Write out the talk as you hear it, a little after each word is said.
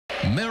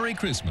Merry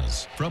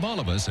Christmas from all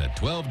of us at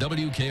 12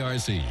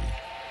 WKRC.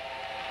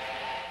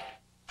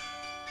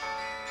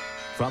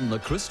 From the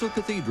Crystal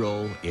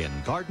Cathedral in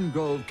Garden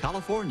Grove,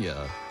 California,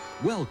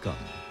 welcome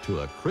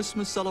to a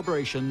Christmas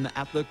celebration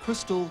at the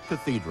Crystal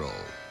Cathedral.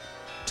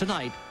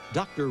 Tonight,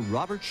 Dr.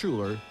 Robert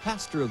Schuller,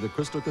 pastor of the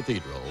Crystal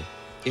Cathedral,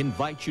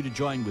 invites you to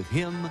join with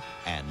him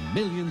and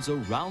millions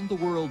around the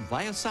world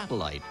via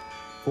satellite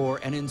for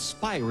an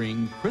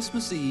inspiring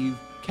Christmas Eve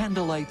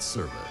candlelight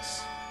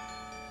service.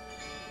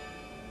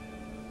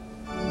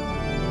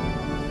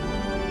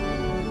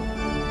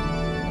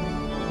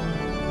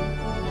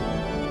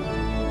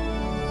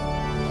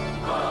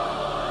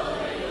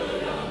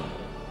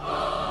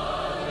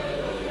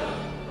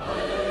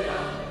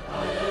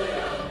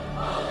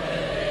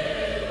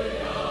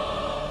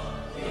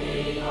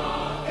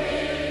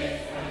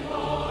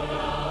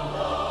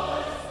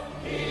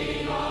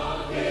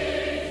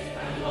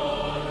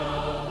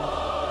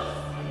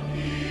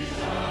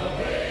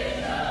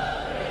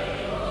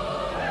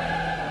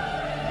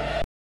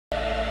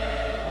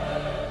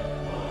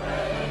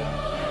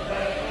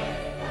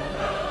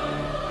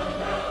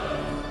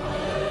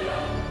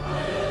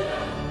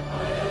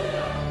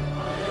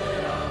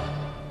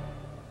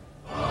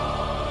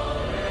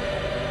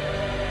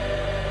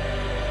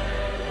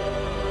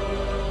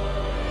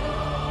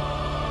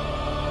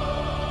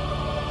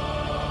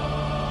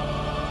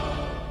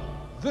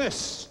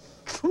 This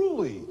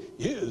truly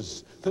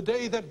is the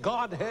day that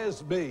God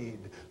has made.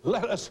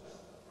 Let us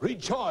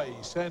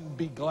rejoice and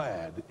be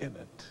glad in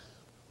it.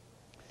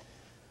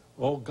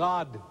 Oh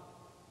God,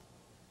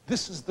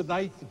 this is the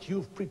night that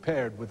you've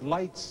prepared with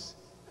lights,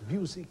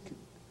 music,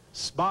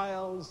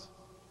 smiles,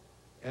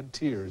 and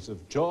tears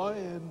of joy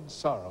and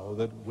sorrow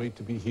that wait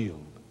to be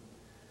healed.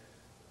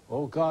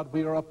 Oh God,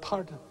 we are a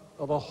part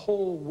of a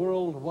whole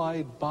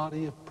worldwide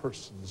body of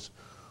persons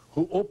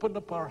who open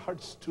up our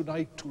hearts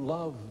tonight to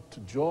love, to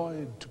joy,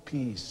 and to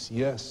peace.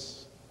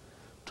 Yes,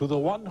 to the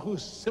one who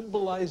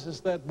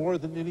symbolizes that more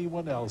than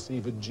anyone else,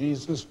 even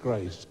Jesus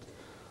Christ,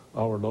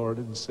 our Lord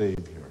and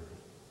Savior.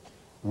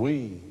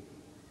 We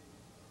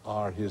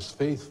are his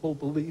faithful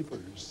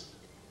believers.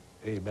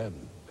 Amen.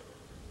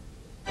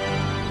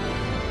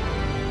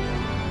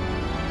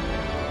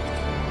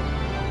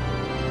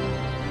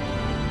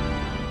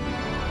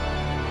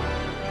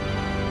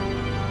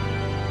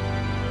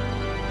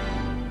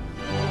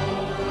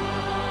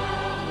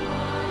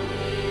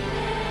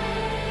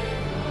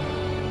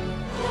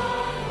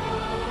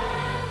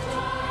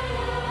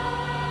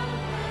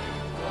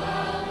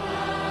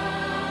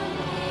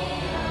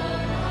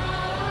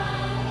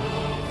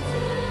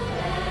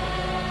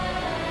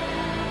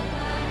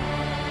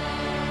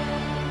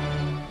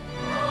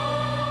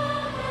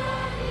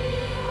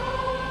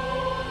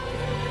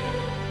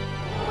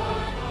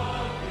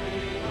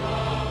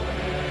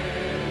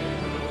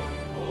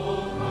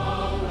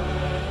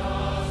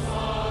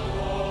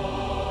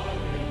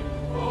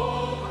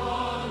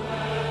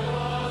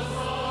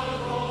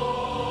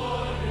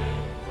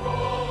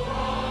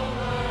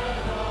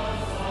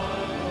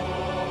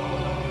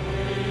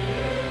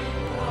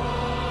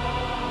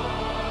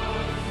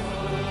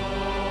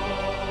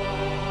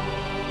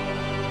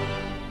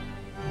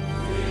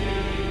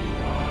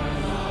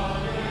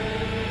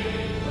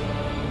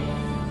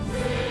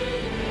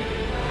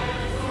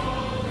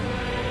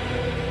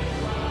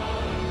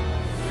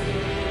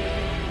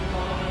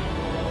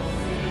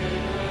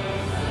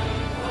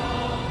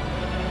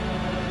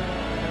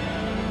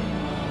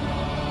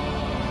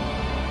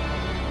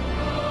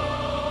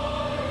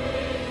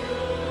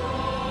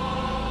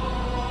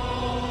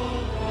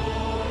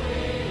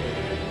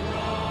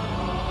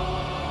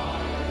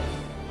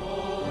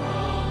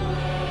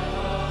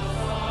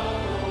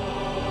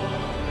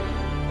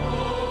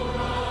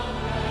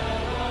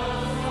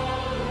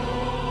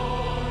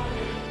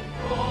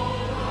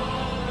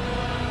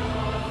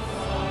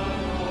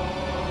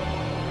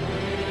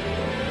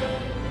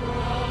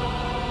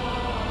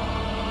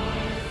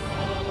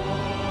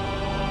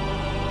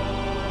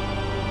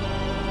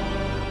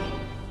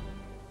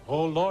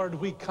 Oh Lord,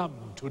 we come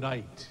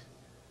tonight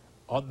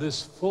on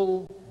this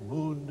full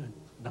moon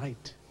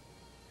night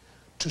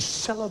to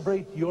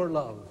celebrate your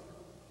love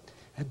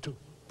and to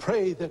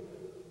pray that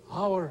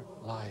our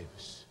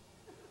lives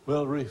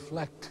will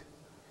reflect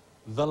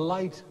the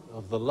light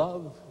of the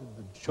love and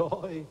the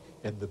joy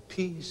and the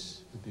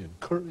peace and the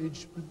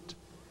encouragement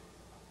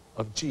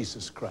of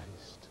Jesus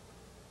Christ.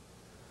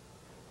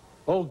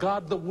 Oh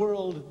God, the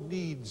world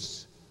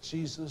needs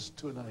Jesus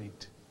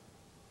tonight.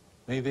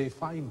 May they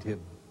find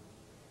him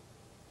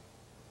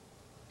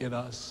in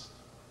us.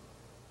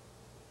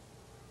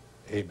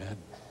 Amen.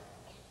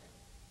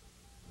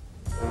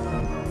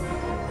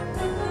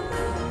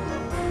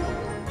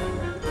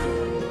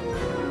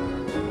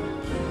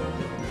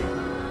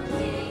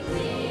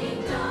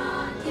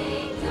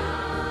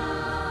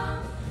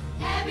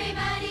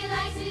 Everybody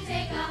likes to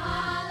take a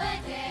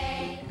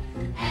holiday.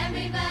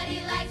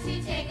 Everybody likes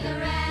to take a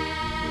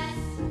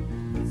rest.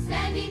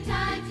 Spending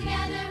time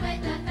together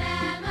with the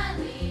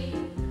family.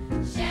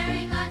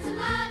 Sharing lots of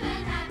love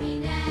and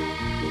happiness.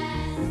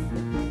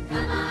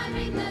 Come on,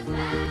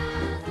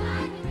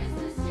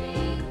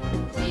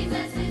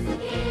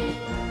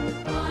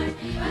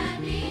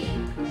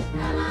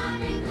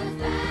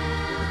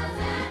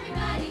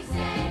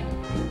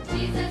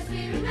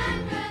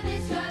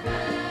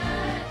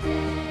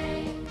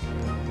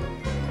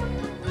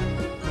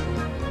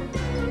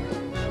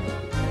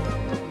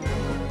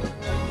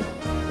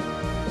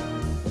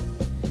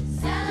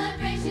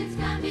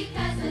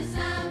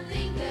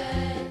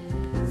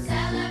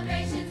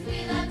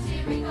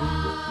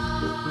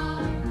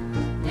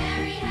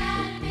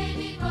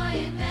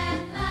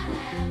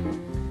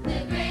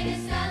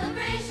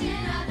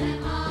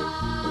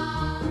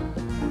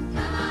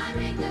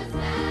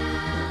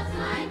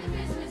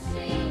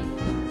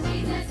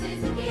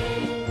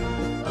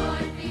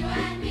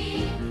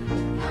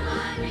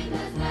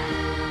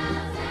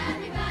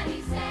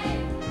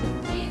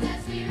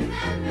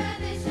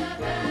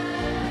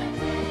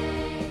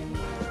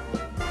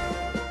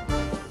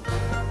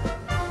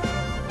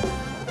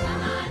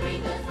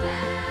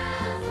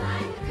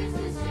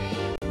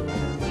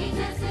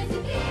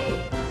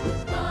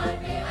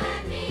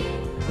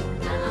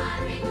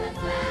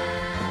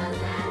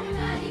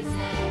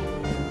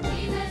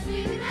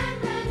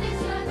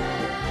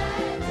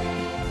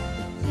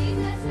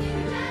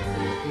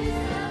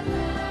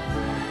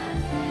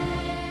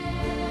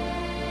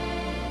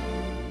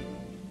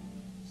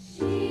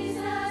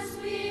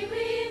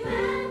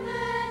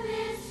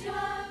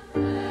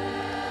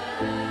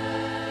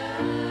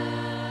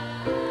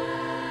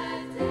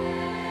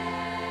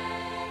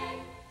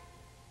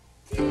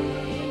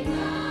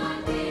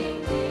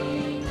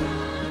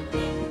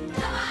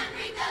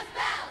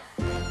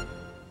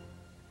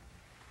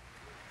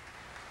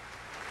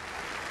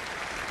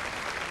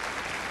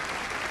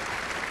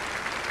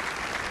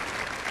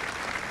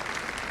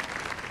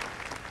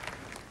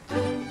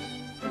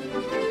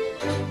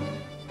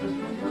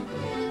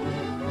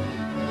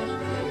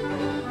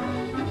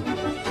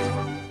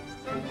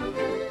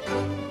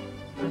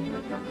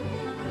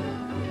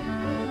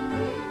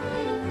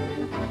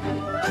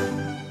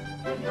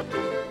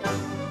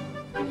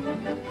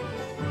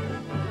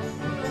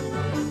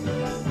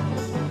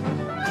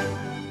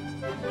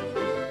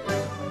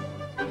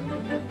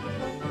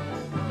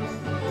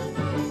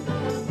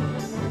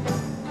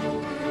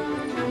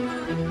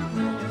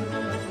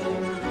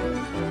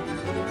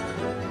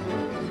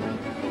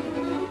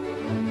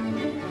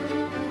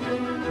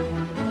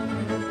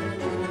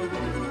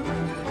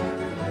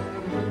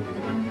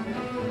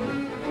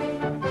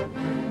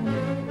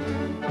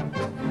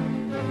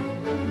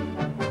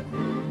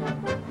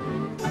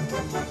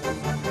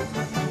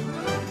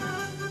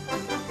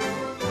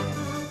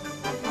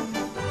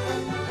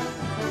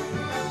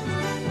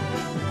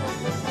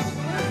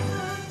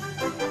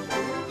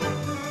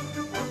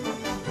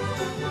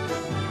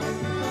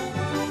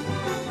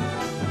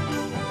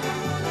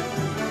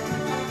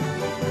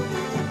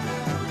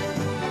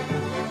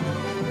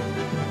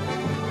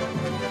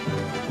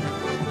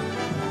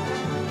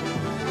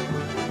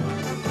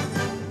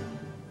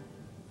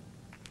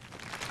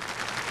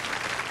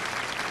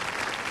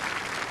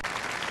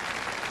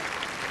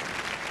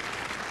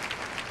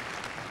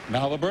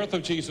 Now, the birth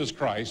of Jesus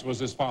Christ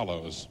was as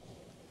follows.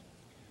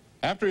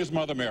 After his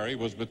mother Mary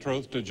was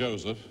betrothed to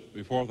Joseph,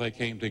 before they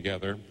came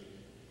together,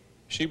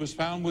 she was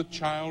found with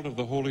child of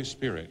the Holy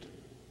Spirit.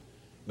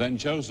 Then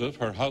Joseph,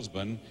 her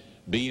husband,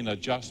 being a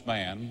just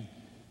man,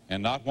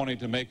 and not wanting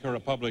to make her a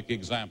public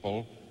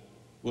example,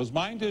 was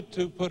minded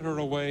to put her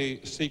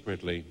away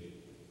secretly.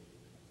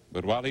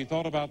 But while he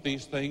thought about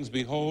these things,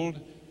 behold,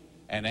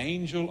 an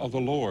angel of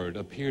the Lord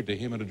appeared to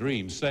him in a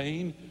dream,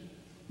 saying,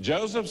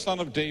 Joseph, son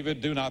of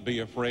David, do not be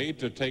afraid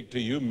to take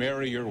to you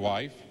Mary your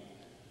wife,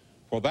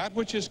 for that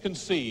which is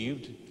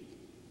conceived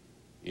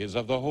is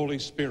of the Holy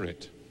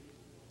Spirit.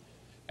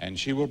 And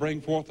she will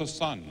bring forth a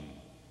son,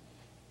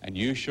 and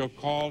you shall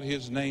call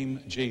his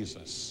name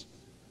Jesus,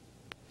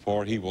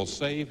 for he will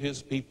save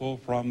his people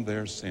from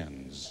their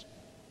sins.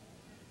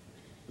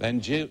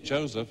 Then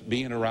Joseph,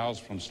 being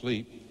aroused from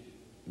sleep,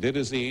 did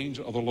as the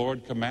angel of the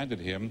Lord commanded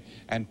him,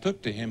 and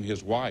took to him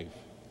his wife,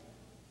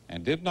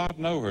 and did not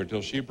know her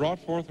till she brought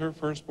forth her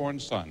firstborn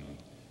son,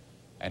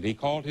 and he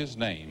called his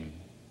name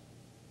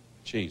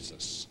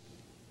Jesus.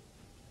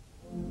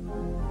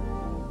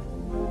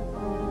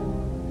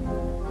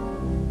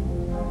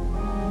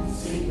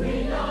 Sing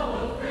we now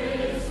of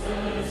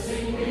Christmas,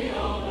 sing we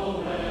all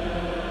know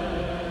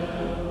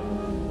well,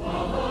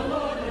 of the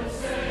Lord and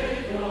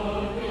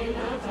Savior we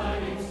the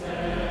tidings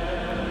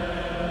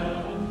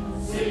tell.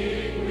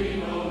 Sing we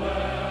know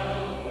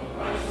well, for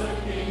Christ the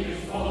King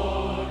is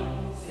born.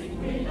 Sing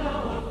we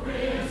now of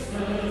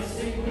Christmas,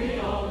 sing we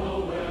all know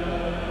well.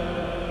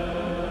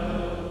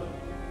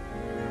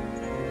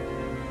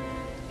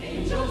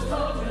 Angels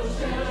told to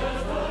share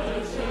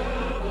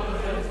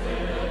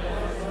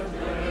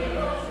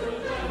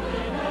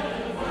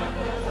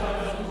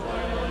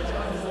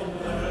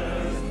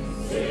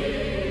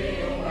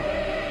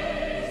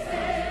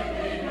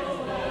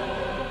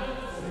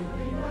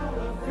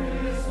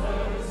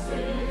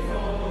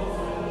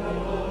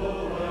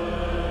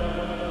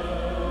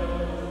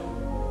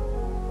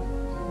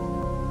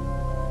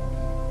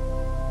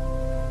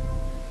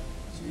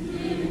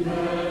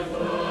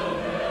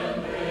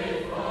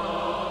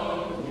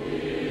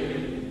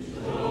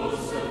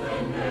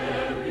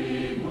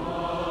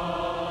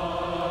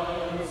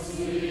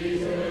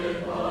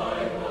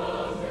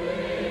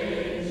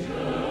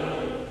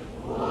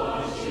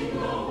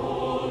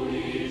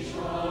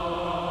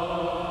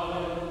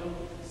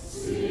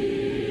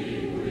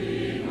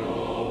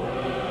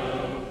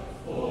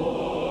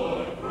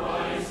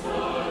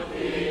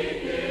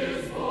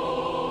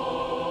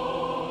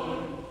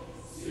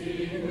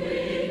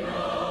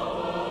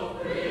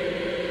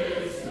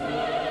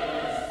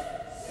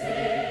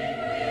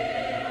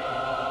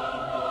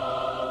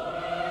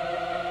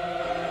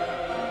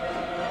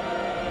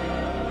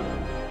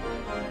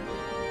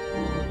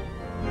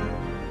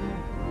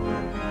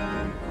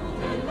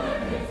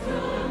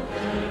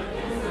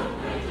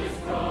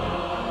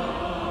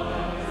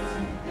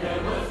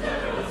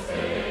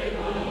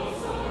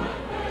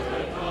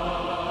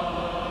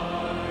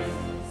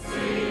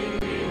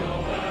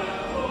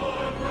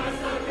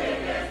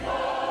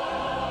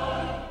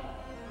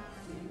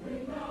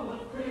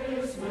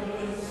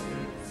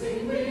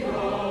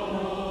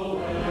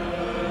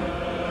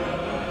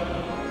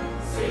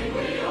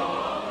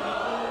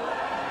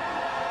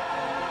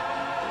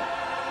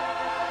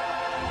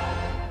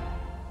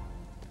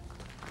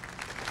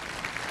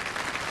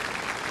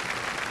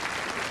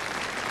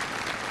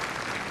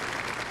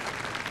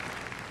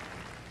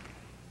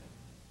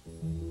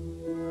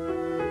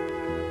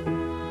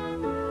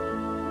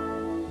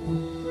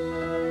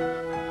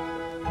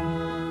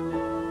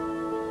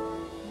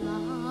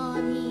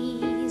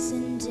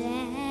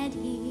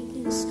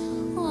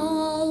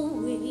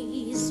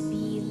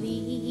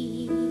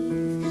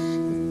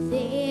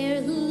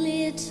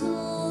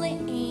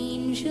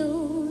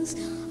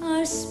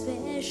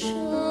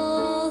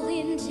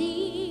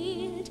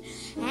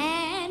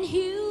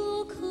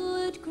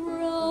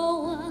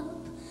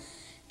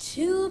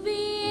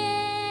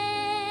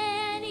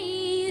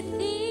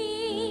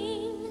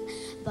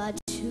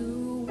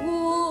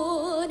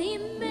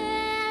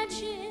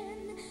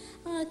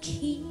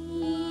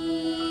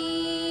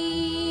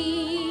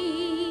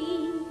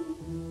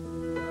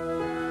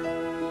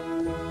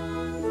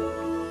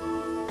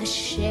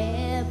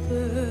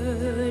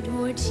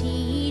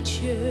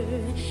teacher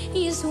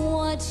is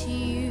what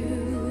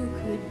you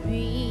could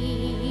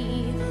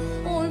be,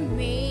 or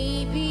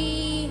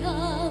maybe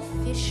a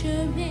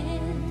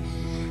fisherman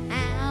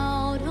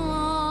out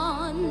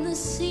on the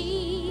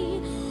sea,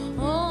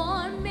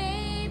 or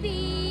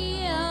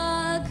maybe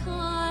a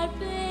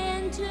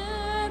carpenter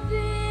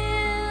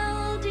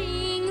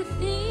building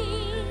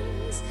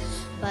things.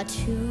 But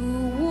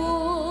who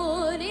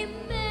would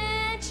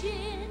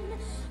imagine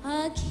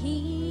a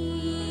king?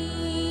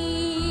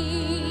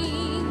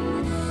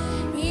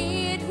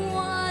 It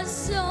was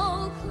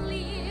so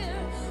clear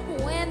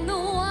when the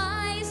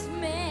wise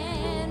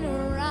men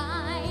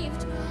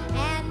arrived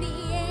and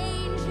the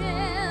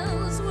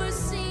angels were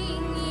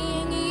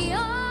singing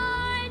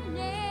your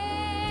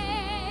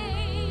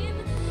name,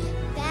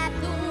 that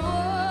the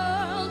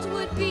world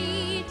would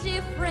be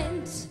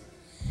different,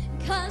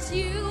 'cause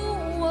you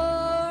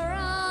were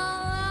alive.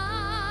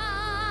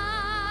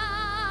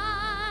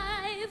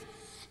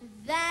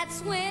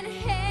 That's when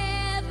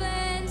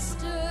heaven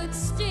stood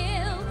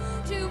still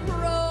to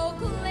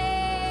proclaim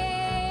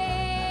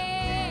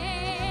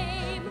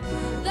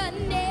the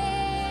name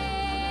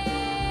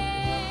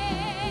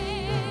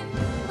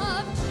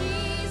of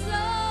Jesus.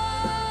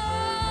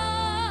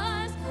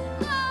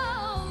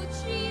 Oh,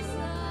 Jesus,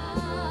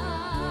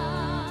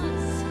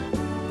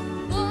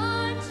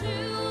 born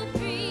to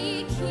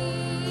be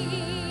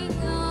King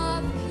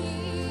of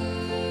Kings.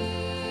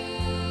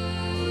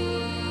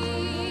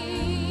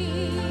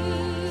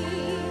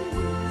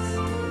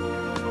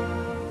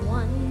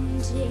 One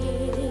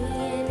day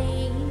an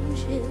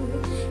angel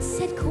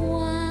said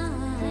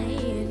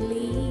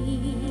quietly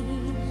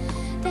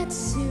that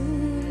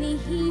soon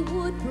he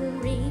would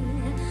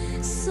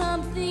bring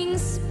something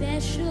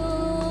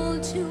special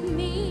to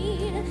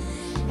me,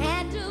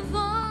 and of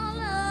all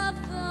of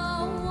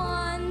the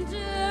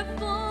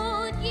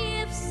wonderful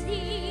gifts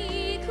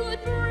he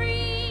could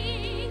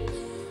bring,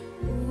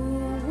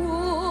 who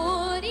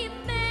would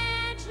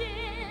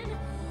imagine,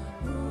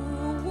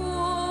 who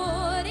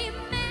would imagine,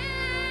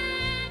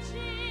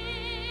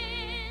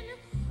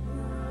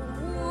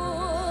 who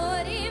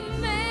would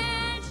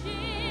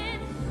imagine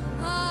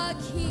a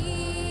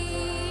king,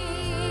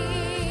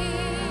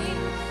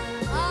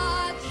 a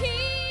king.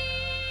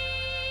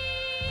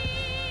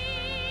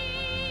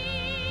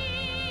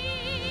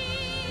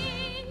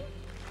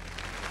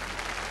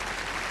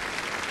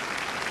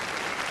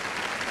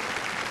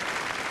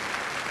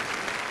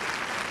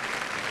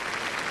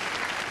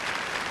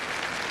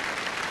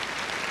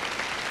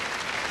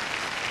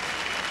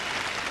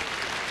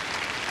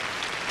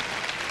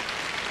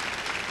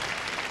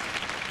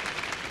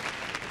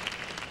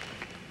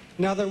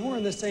 Now there were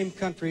in the same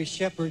country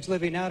shepherds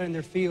living out in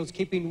their fields,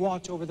 keeping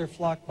watch over their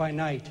flock by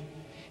night.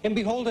 And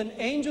behold, an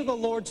angel of the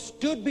Lord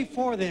stood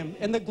before them,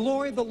 and the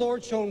glory of the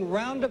Lord shone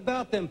round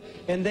about them,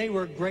 and they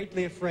were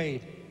greatly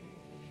afraid.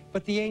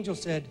 But the angel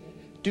said,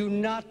 "Do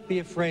not be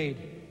afraid,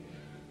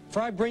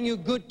 for I bring you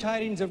good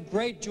tidings of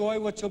great joy,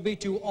 which will be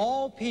to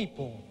all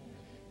people.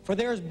 For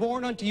there is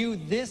born unto you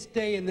this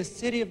day in the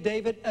city of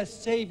David a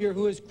Savior,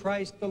 who is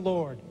Christ the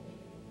Lord.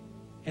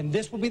 And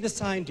this will be the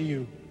sign to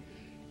you.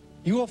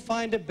 You will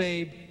find a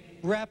babe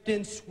wrapped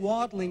in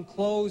swaddling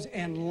clothes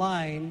and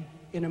lying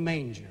in a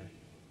manger."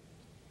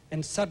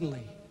 And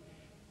suddenly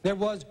there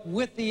was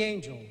with the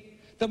angel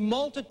the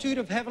multitude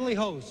of heavenly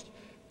hosts,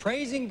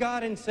 praising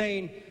God and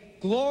saying,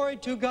 "Glory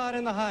to God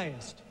in the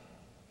highest,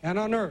 and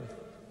on earth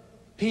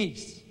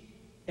peace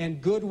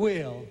and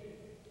goodwill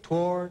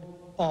toward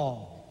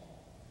all."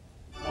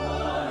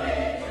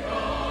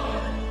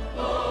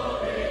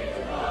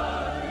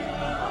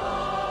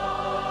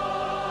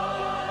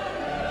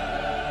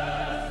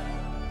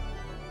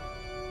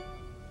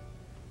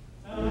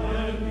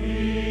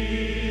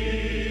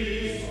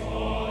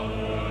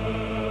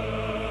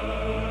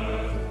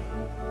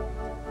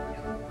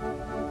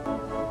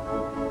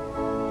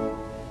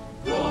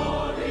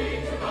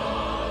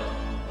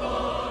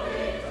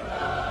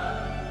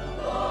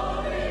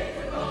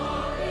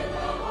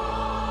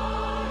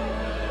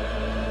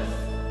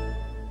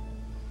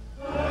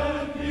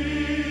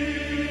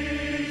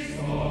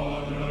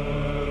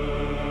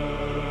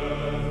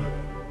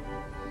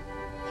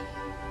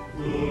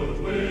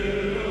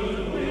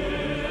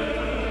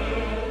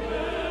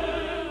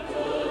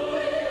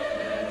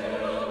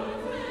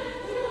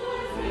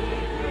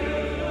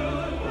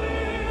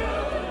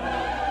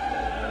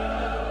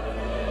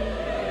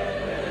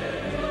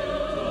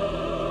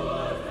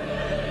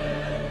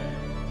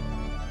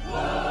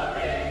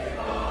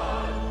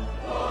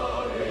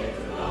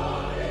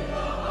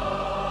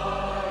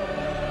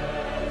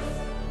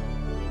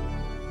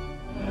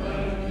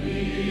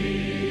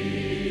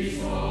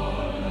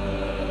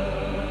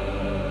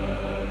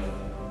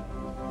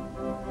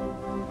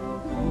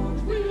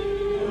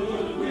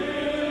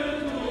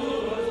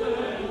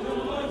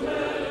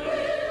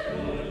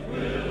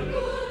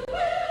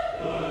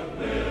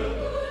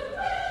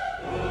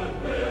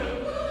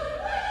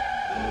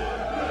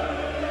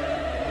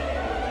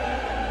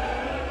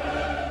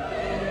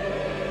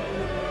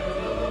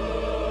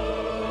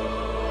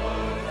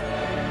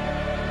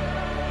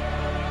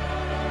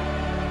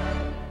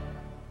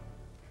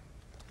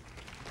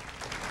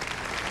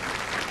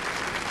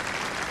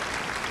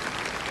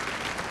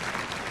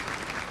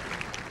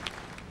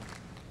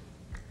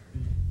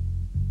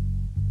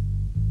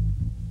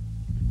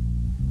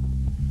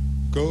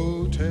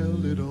 Go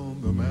tell it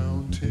on the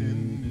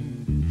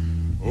mountain,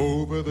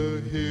 over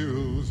the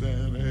hills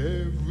and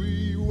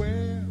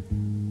everywhere.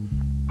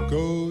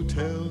 Go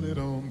tell it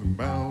on the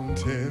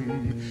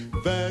mountain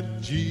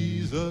that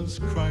Jesus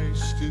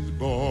Christ is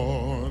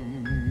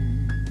born.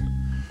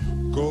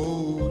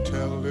 Go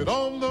tell it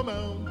on the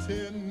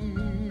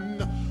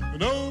mountain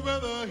and over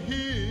the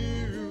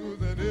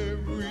hills and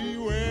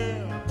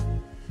everywhere.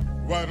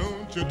 Why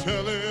don't you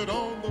tell it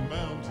on the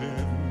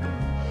mountain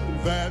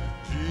that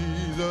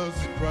Jesus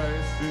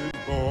Christ is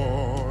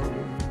born?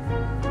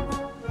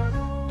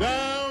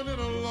 Down in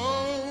a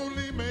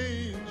lonely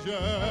manger,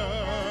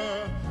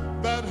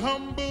 that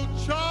humble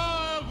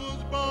child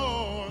was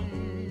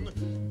born.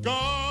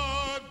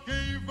 God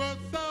gave us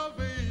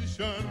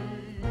salvation.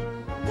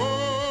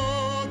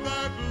 Oh,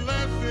 that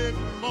blessed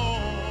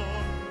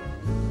morn.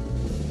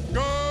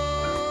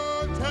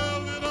 Go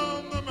tell it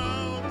on the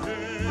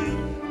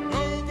mountain,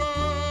 over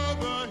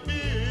the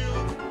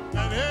hills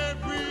and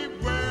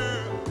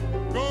everywhere.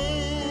 Go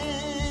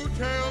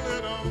tell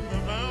it on the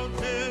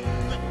mountain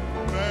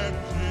that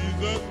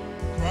Jesus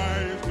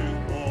Christ is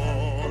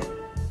born.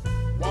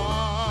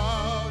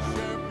 While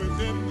shepherds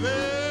in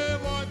there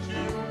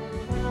watching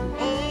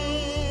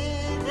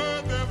over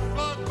their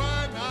flock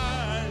by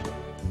night,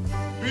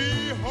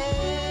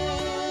 behold,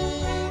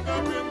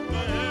 up in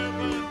the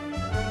heaven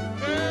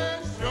there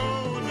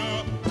shone a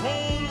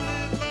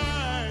holy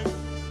light.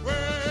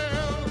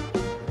 Well,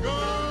 go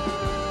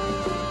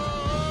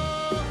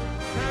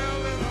tell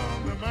it on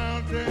the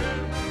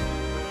mountain,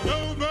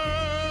 over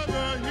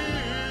the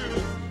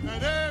hills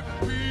and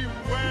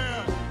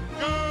everywhere.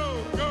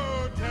 Go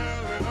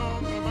tell it on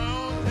the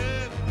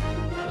mountain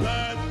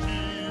that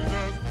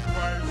Jesus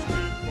Christ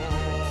is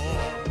born.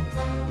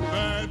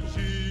 That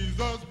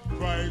Jesus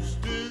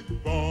Christ is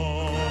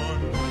born.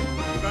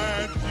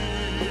 That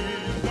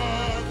Jesus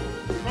Christ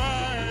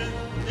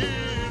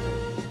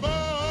is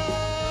born.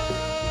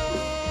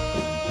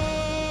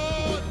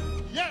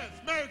 Yes,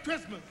 Merry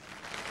Christmas.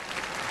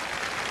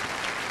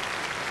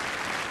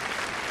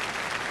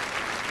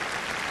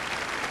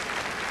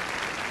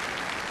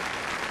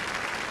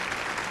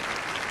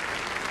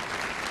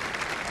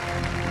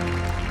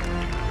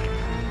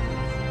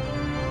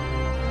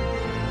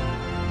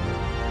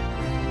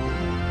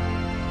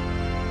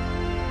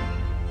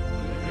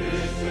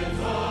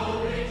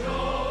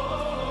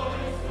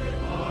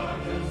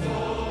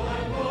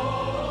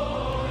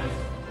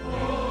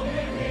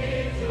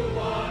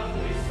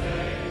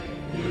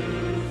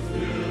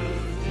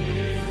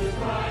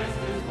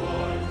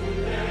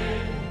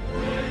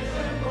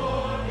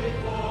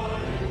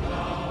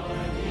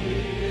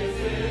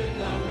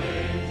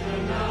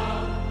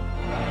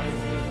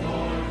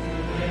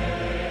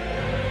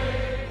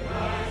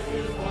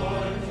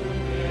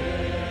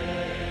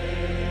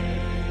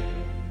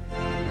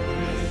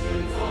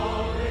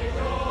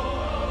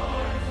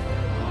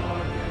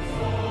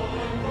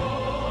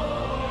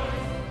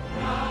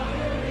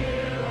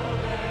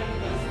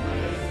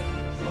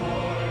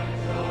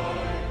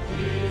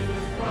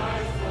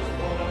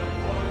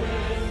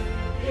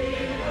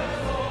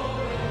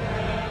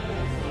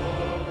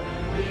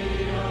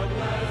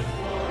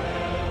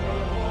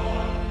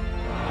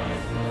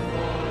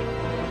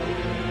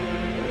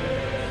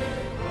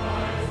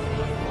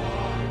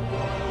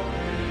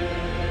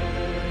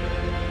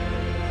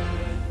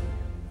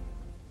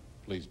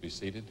 Please be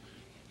seated.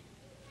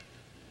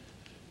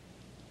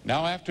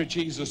 Now after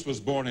Jesus was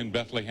born in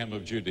Bethlehem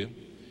of Judah,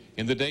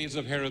 in the days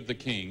of Herod the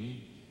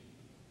king,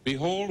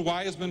 behold,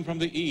 wise men from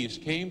the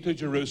east came to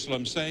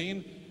Jerusalem,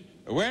 saying,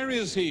 Where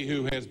is he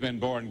who has been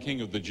born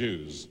King of the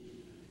Jews?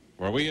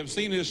 For we have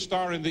seen his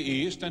star in the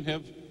east and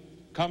have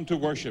come to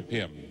worship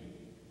him.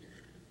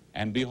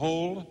 And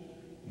behold,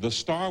 the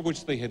star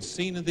which they had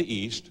seen in the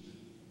east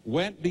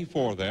went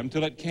before them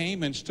till it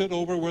came and stood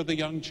over where the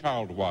young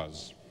child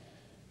was.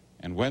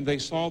 And when they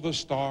saw the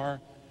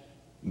star,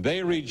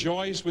 they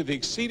rejoiced with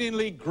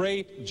exceedingly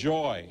great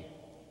joy.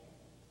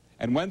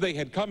 And when they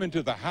had come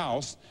into the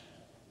house,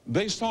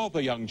 they saw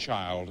the young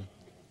child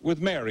with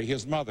Mary,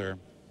 his mother,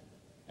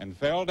 and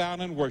fell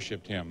down and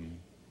worshipped him.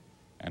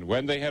 And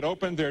when they had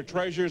opened their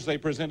treasures, they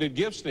presented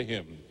gifts to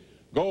him,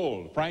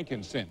 gold,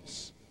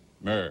 frankincense,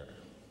 myrrh.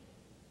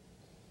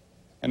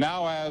 And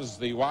now as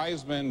the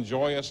wise men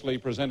joyously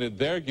presented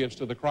their gifts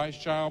to the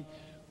Christ child,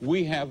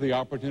 we have the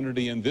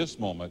opportunity in this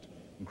moment,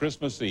 on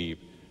Christmas Eve,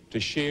 to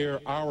share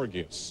our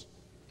gifts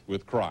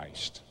with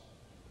Christ.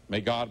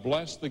 May God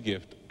bless the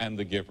gift and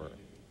the giver.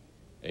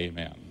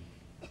 Amen.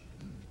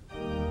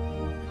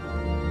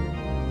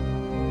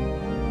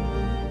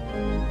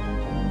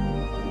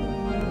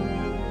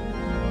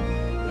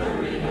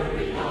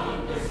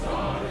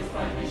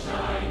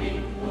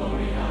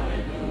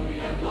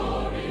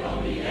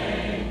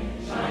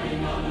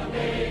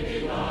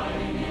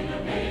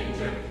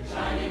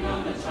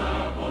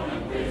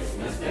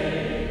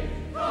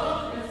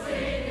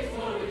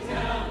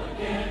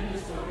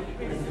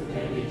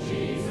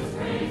 Jesus,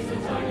 praise the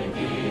darling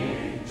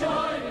King.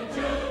 Joy and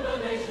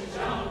jubilation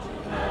shall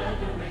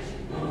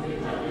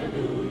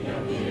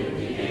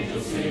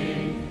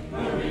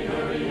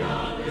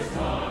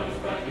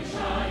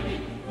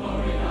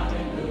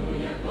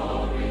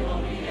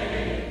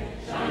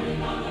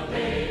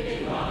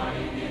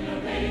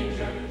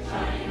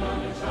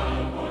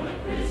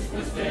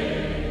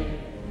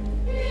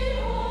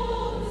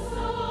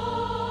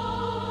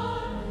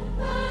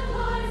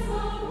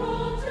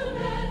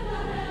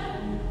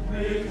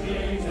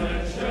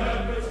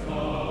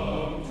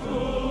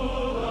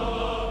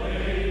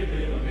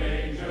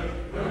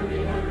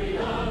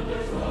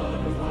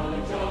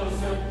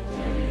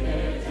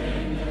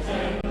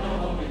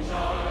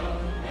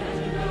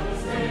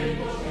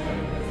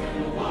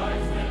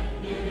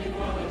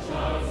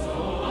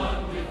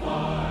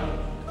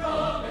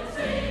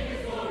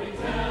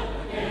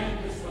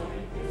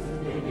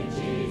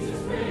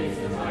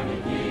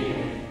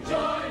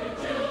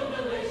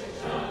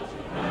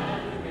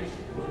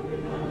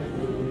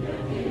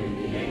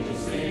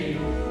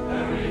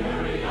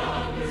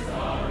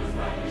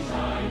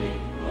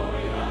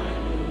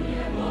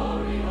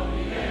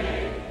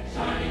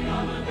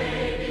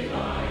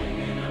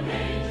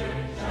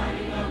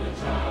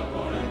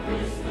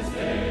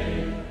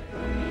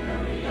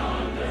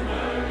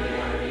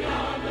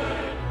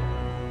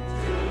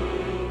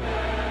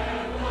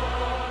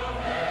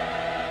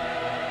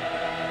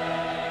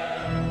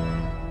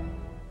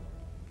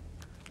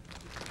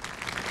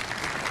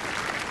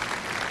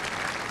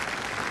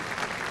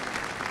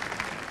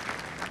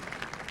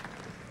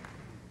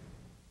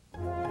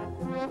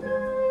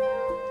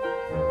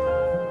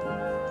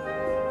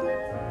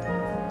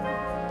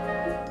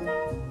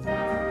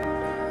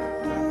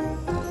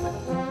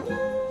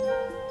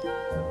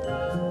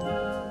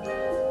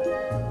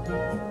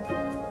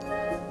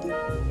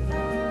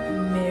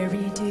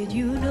Mary, did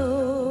you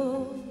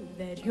know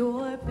that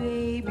your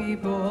baby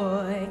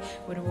boy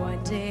would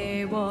one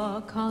day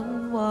walk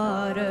on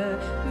water?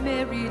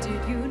 Mary,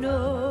 did you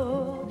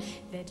know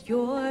that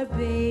your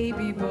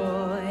baby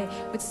boy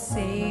would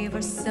save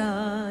our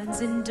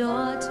sons and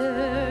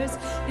daughters?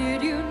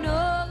 Did you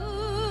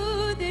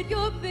know that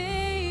your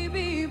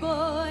baby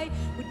boy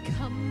would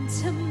come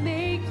to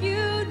make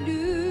you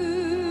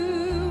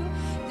new?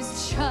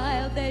 This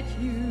child that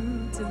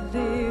you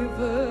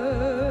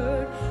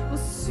delivered will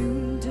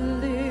soon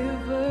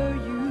deliver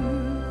you.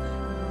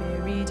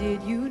 Mary,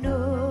 did you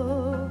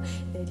know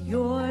that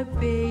your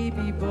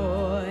baby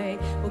boy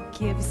will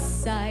give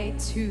sight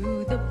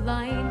to the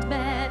blind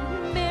man?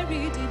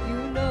 Mary, did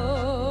you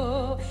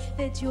know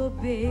that your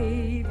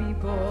baby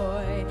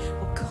boy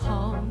will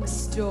calm the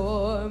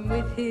storm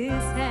with his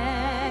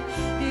hand?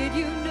 Did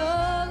you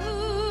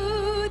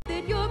know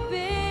that your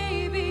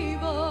baby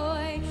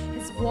boy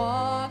has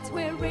walked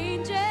where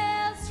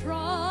angels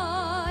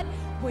trod?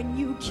 When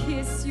you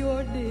kiss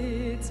your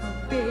little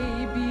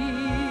baby,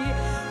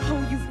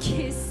 oh, you've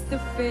kissed the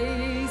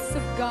face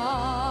of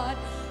God.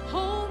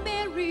 Oh,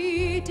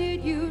 Mary,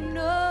 did you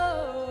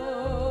know?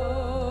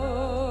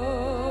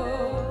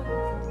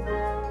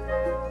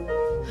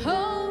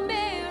 Oh,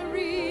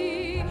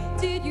 Mary,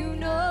 did you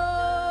know?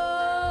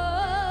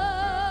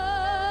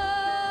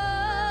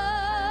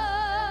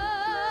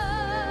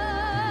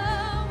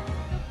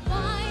 The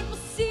blind will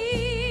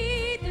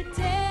see, the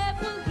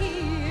deaf will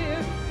hear,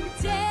 the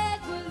dead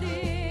will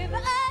live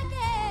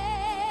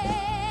again.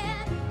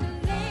 The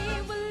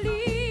lame will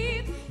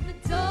leap, the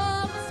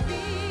dumb will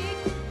speak,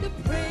 the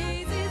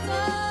praises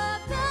of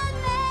the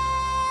Lamb.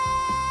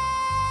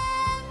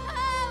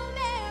 Oh,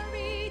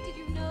 Mary, did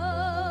you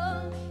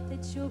know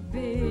that your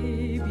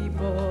baby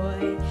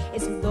boy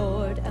is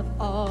Lord of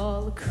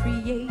all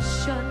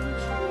creation?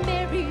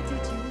 Mary,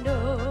 did you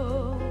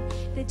know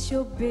that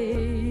your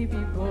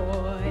baby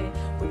boy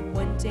will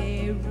one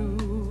day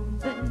rule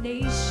the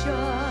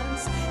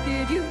nations?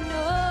 Did you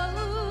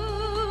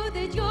know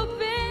that your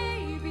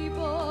baby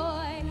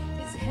boy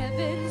is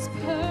heaven's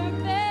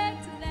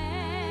perfect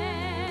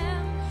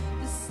lamb?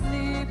 The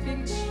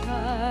sleeping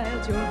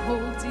child you're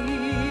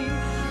holding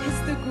is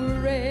the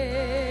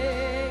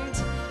great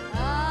I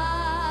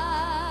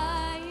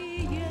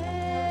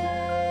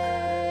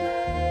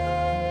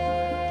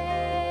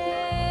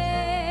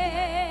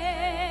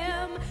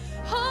am.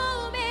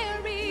 Oh,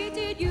 Mary,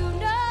 did you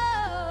know?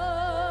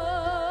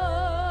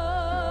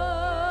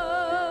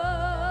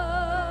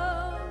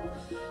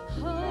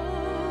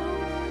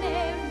 Oh,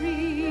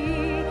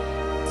 Mary,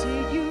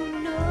 did you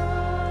know?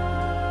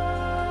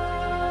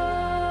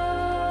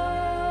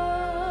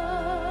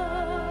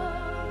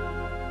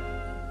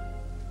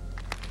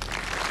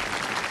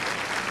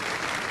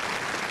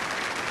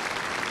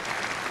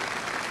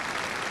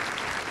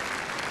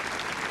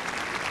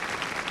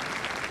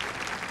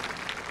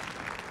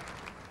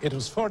 It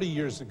was 40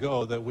 years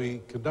ago that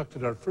we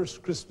conducted our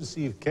first Christmas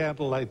Eve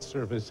candlelight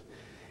service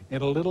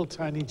in a little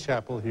tiny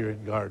chapel here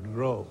in Garden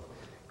Grove.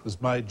 It was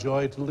my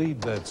joy to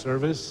lead that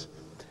service.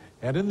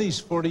 And in these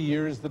 40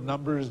 years, the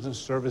numbers of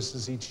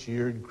services each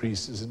year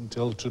increases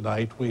until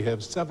tonight we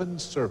have 7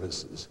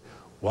 services,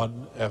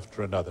 one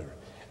after another.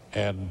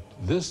 And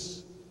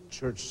this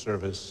church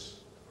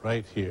service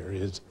right here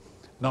is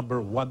number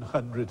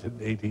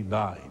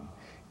 189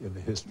 in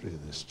the history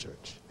of this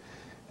church.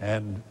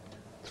 And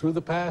through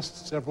the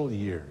past several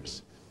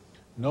years,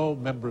 no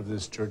member of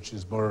this church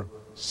is more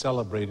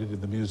celebrated in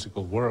the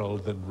musical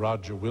world than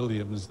Roger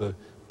Williams, the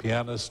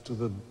pianist to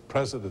the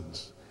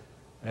presidents.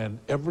 And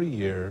every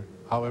year,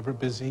 however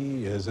busy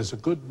he is, as a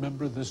good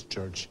member of this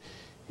church,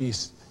 he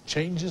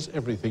changes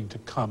everything to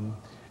come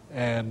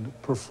and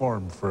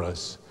perform for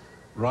us.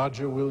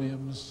 Roger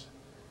Williams,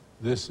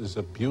 this is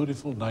a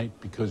beautiful night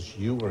because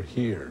you are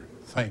here.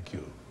 Thank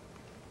you.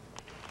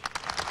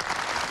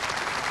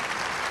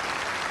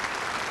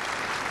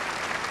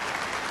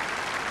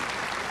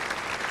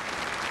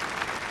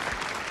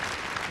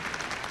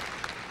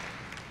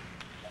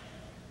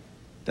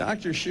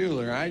 Dr.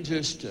 Schuller, I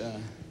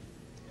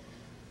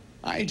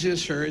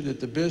just heard that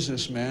the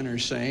businessmen are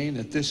saying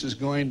that this is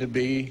going to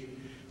be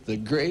the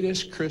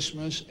greatest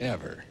Christmas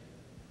ever.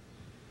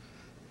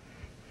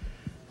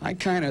 I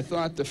kind of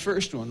thought the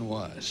first one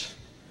was.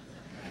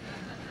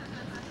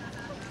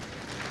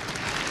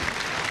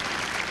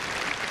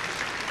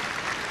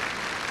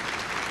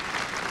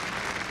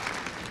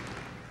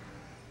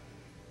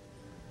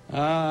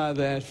 Ah,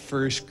 that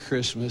first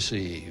Christmas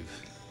Eve.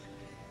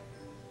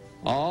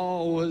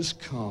 All was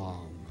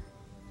calm.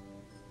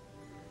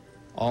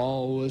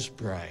 All was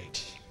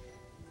bright.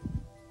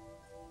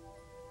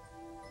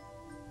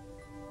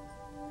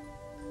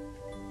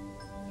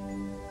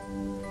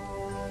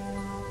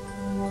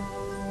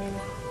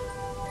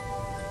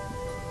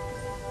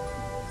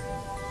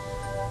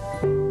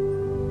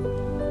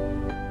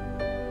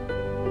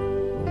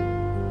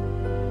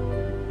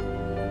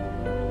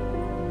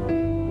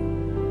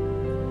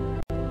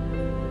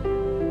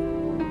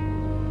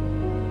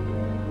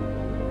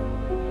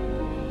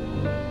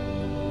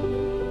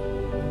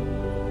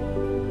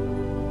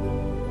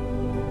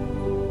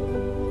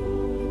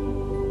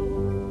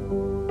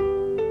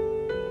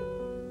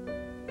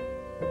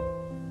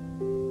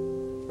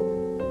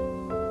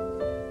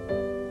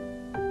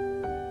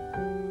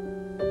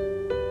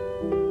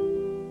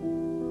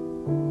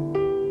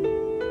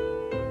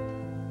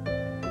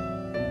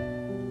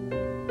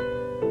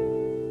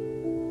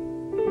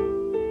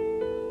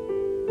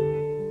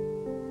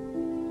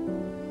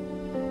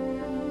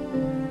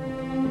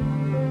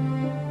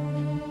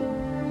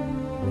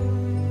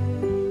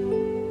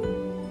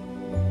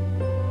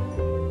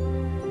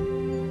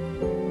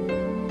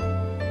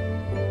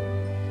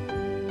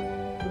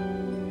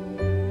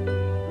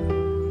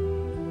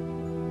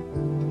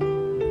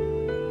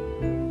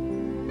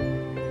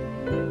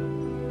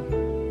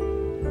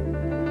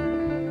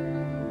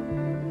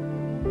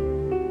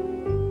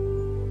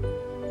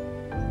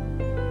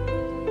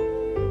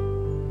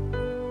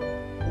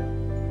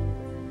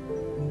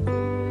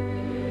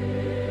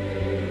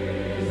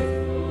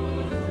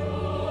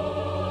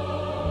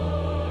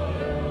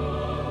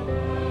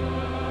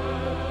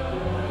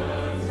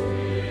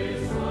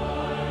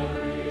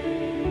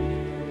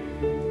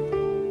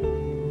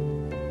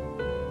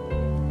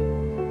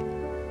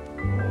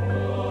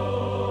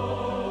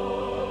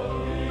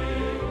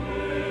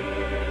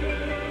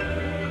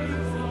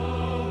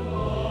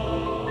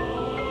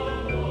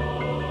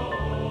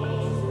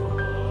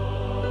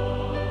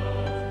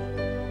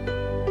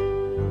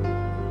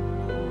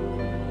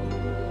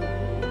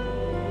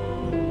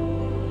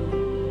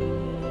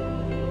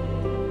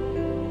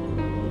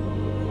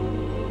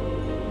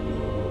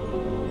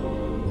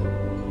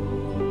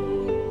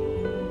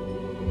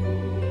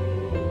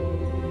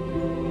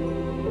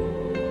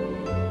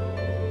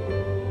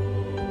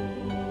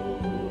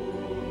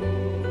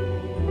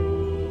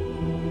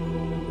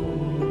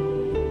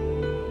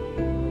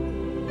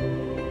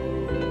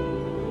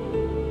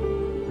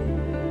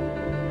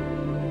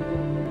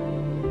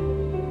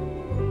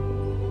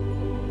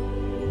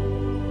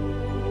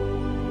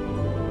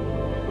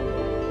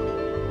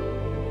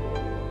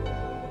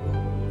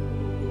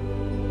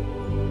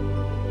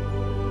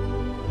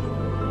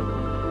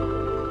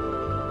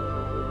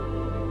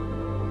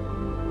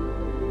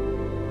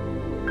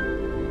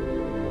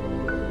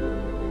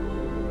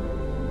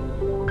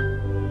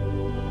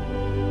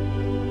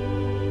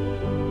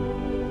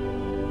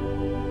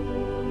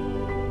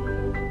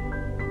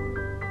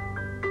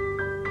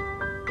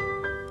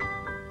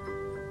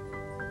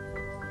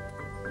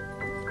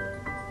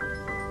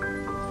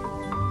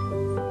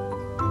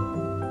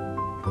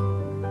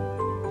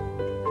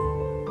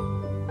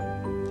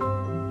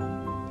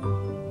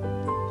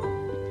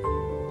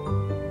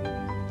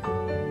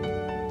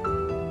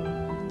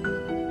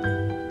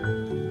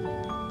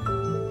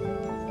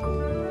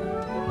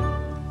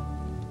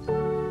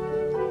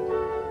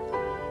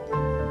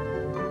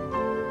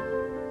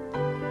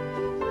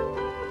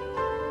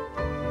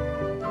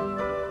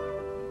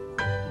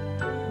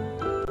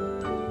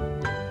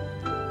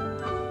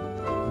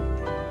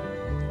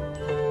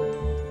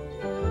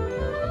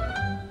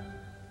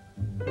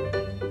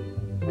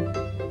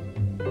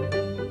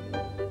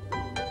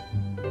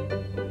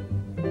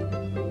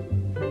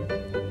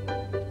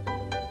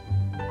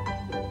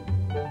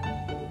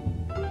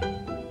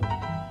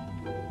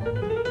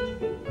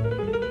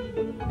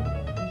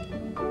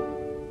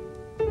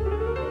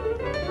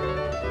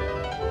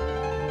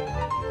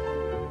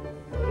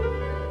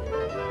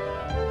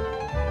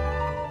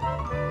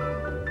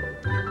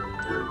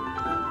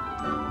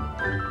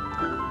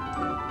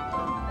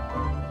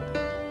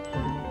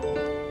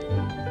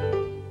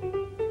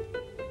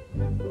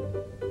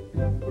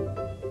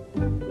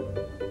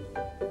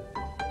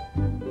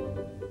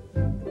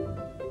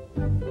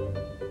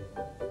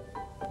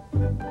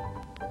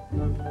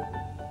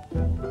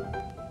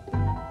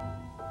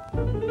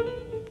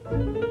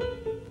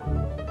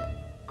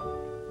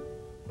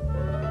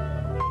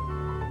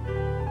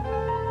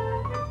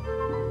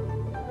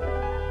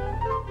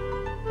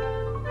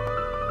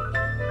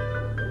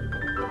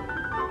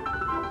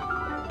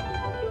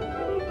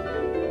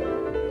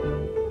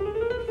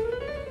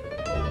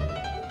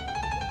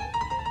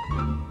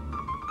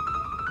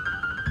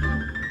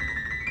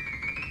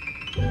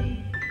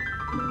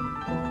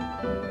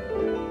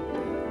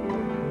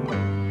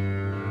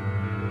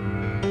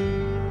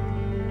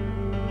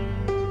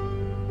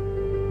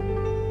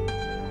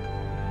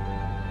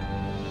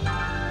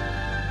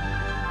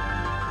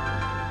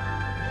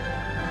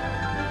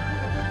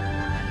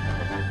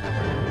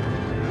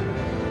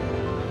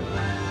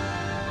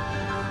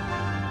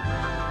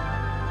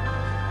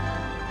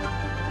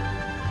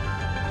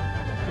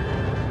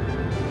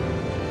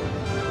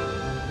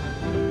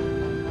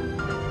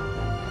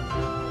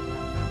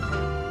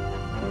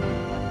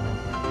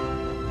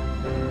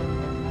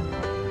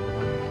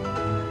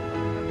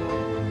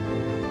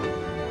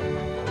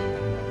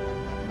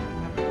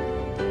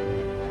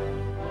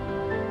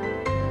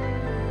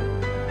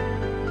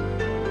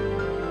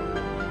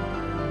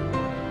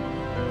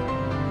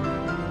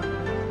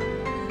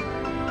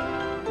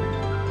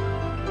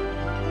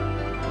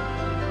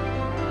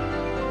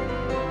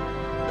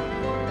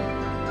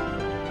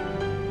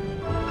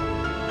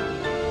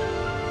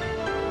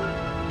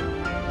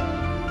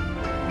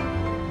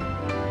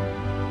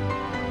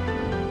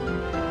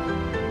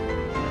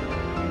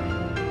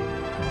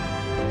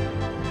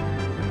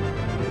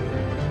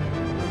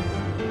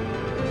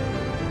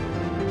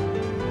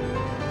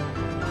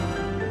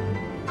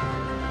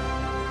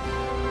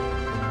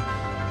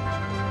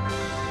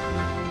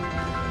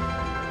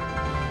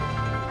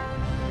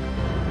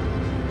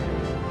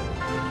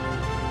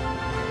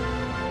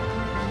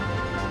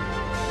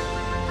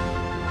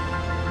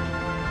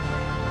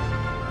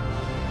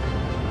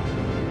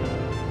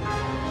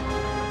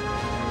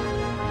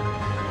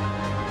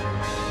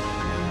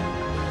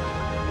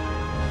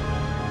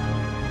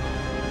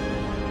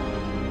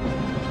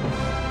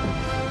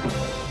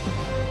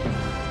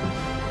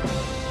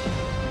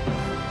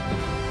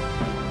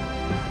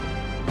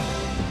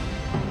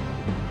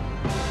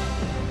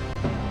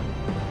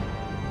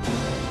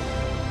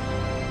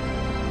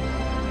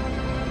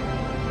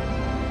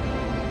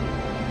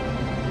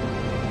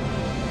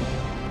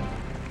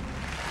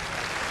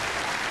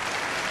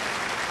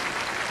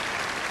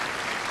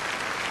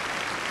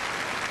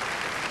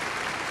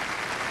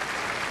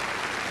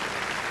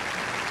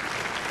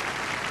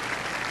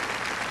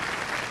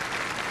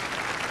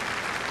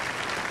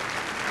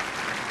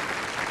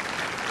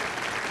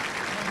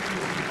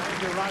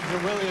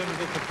 Roger Williams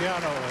at the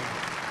piano, and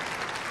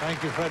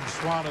thank you, Fred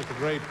Swan, at the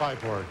great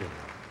pipe organ.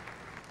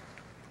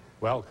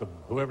 Welcome,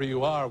 whoever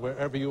you are,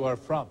 wherever you are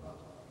from.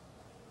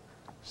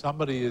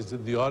 Somebody is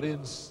in the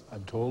audience,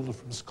 I'm told,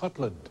 from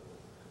Scotland.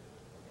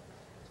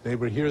 They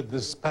were here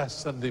this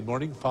past Sunday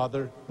morning,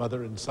 father,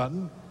 mother, and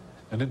son,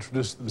 and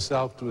introduced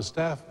themselves to a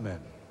staff man.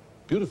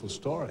 Beautiful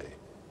story.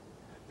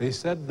 They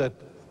said that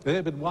they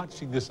have been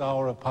watching this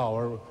Hour of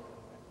Power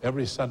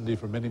every Sunday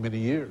for many, many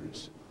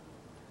years.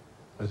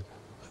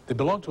 They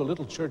belong to a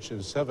little church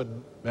of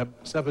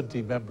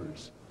 70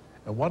 members,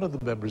 and one of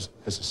the members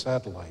has a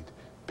satellite,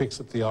 picks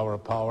up the Hour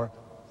of Power,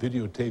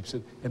 videotapes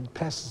it, and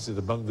passes it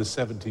among the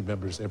 70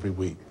 members every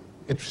week.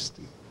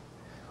 Interesting.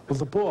 Well,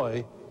 the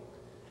boy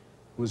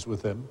who was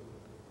with them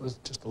was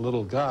just a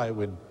little guy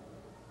when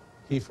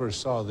he first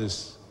saw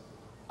this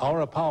Hour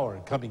of Power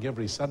coming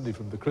every Sunday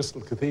from the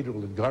Crystal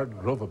Cathedral in Garden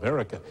Grove,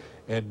 America,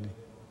 and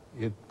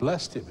it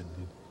blessed him and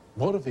it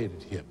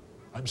motivated him.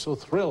 I'm so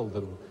thrilled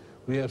that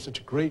we have such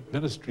a great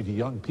ministry to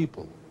young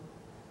people.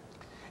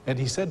 And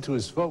he said to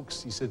his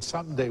folks, he said,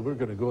 someday we're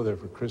going to go there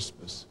for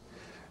Christmas.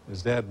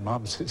 His dad and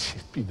mom said,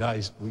 it'd be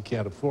nice, but we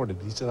can't afford it.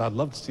 He said, I'd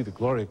love to see the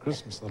glory of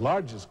Christmas. The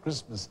largest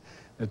Christmas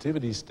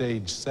nativity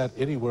stage set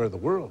anywhere in the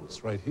world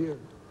is right here.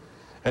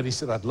 And he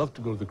said, I'd love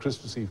to go to the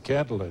Christmas Eve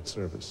candlelight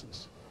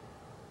services.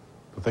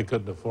 But they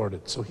couldn't afford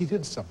it. So he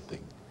did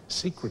something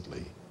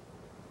secretly.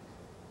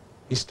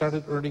 He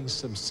started earning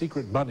some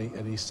secret money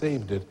and he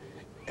saved it.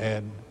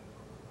 And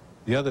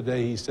the other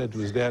day he said to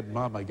his dad and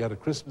mom, I got a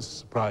Christmas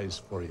surprise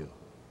for you.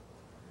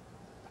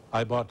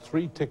 I bought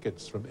 3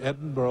 tickets from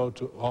Edinburgh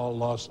to all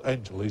Los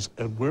Angeles,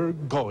 and we're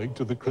going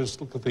to the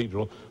Crystal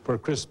Cathedral for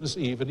Christmas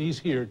Eve, and he's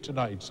here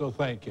tonight, so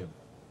thank him.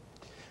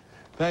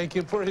 Thank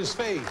him for his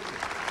faith.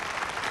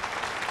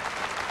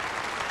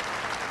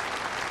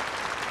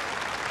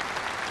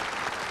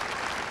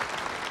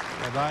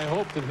 And I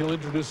hope that he'll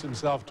introduce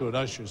himself to an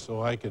usher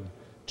so I can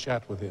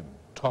chat with him,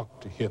 talk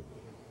to him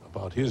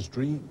about his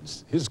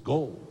dreams, his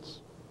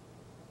goals.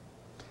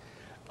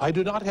 I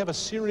do not have a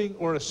searing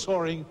or a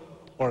soaring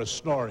or a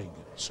snoring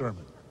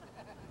sermon.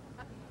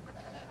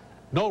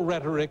 No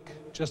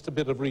rhetoric, just a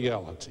bit of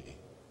reality.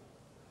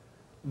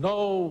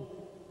 No,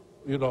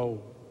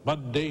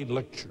 mundane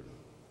lecture.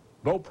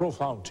 No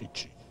profound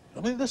teaching.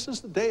 I mean, this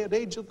is the day and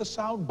age of the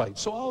soundbite,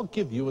 so I'll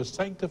give you a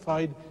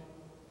sanctified,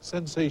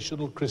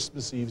 sensational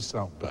Christmas Eve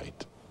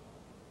soundbite.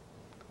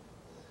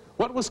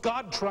 What was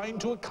God trying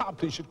to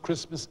accomplish at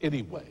Christmas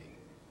anyway?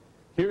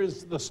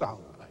 Here's the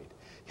soundbite.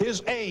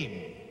 His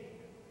aim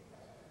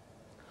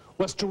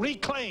was to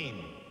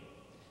reclaim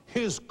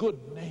his good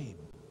name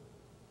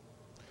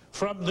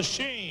from the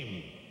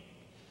shame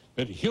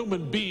that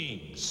human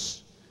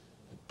beings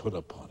had put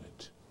upon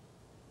it.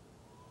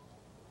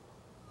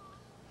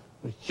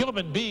 The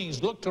human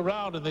beings looked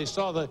around and they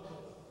saw the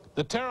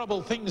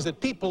terrible things that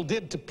people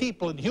did to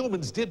people and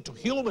humans did to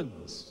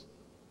humans.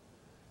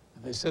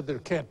 And they said there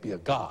can't be a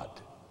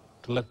God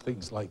to let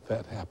things like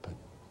that happen.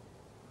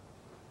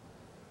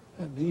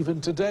 And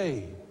even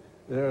today,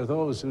 there are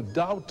those who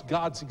doubt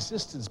God's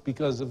existence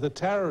because of the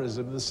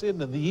terrorism, the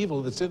sin, and the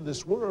evil that's in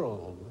this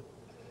world.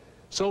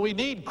 So we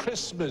need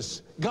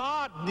Christmas.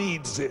 God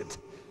needs it.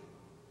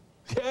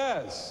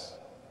 Yes,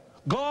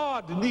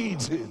 God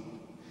needs it.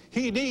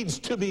 He needs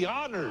to be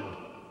honored.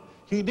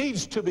 He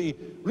needs to be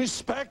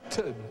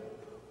respected.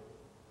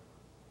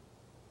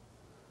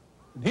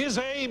 His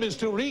aim is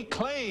to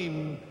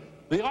reclaim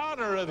the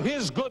honor of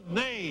his good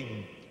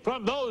name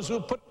from those who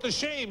put the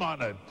shame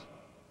on it.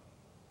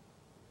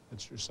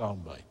 That's your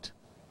soundbite.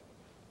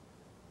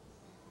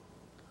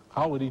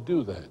 How would he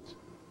do that?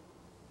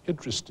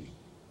 Interesting.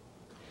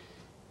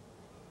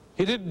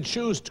 He didn't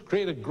choose to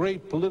create a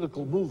great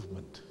political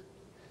movement.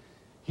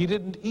 He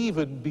didn't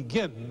even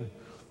begin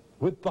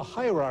with the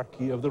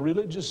hierarchy of the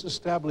religious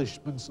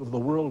establishments of the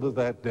world of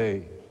that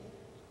day.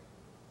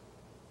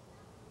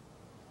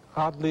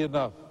 Oddly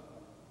enough,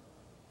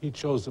 he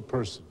chose a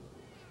person.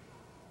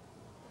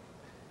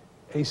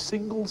 A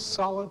single,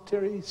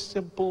 solitary,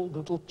 simple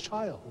little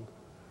child.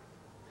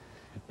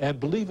 And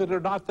believe it or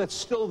not, that's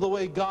still the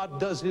way God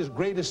does his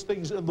greatest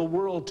things in the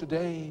world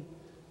today.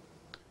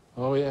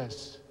 Oh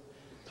yes,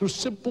 through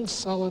simple,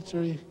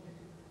 solitary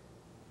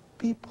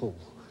people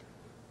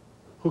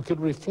who can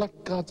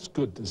reflect God's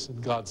goodness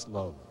and God's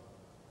love.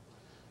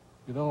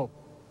 You know,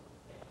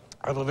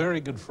 I have a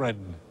very good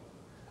friend.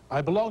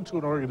 I belong to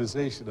an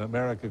organization in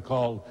America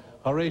called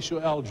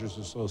Horatio Alger's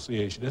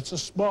Association. It's a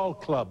small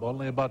club,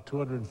 only about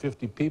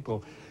 250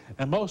 people,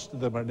 and most of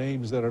them are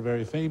names that are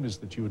very famous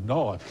that you would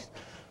know,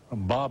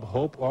 from Bob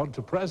Hope on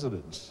to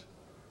presidents.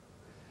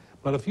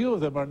 But a few of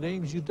them are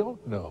names you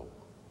don't know.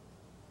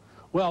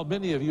 Well,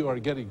 many of you are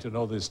getting to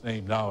know this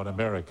name now in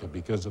America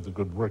because of the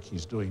good work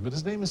he's doing, but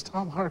his name is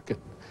Tom Harkin.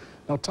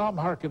 Now, Tom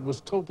Harkin was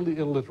totally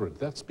illiterate.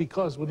 That's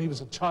because when he was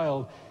a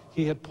child,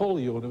 he had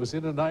polio and it was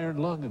in an iron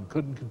lung and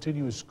couldn't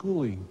continue his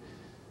schooling.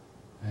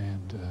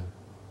 And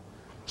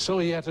so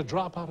he had to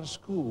drop out of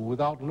school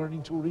without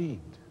learning to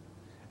read.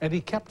 And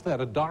he kept that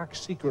a dark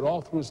secret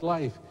all through his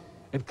life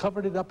and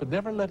covered it up and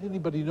never let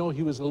anybody know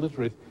he was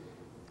illiterate,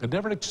 and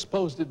never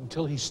exposed it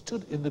until he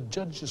stood in the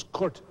judge's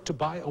court to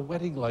buy a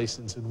wedding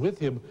license, and with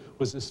him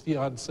was his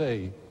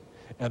fiancée,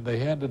 and they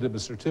handed him a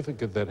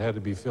certificate that had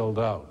to be filled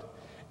out,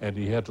 and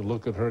he had to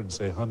look at her and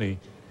say, honey,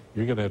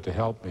 you're going to have to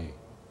help me.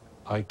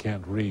 I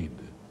can't read.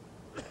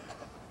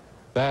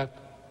 That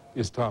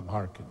is Tom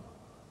Harkin,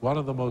 one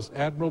of the most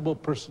admirable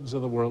persons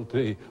in the world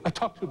today. I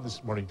talked to him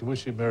this morning to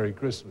wish him Merry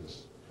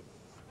Christmas.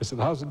 I said,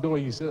 how's it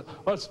going? He said,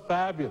 oh, it's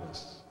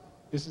fabulous.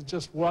 This is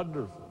just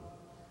wonderful.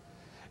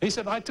 He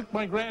said, I took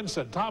my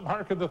grandson, Tom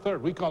Harkin III,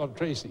 we call him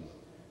Tracy,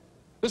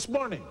 this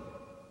morning,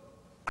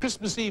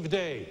 Christmas Eve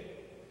day.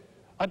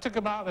 I took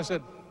him out and I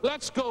said,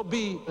 let's go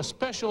be a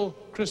special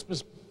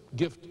Christmas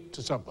gift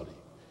to somebody.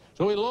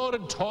 So we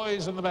loaded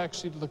toys in the back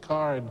seat of the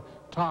car, and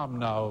Tom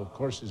now, of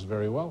course, is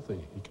very wealthy.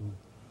 He can,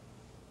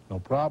 no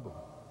problem.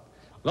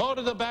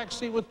 Loaded the back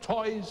seat with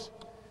toys,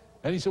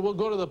 and he said, we'll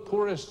go to the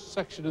poorest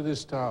section of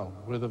this town,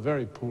 where the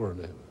very poor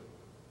live.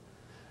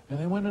 And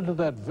they went into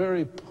that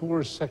very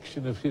poor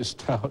section of his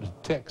town in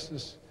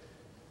Texas,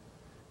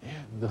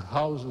 and the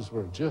houses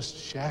were just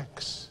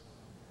shacks.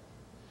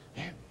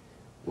 And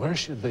where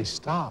should they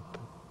stop?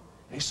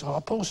 They saw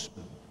a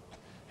postman,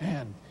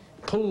 and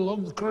pulled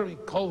along the curb. He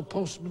called the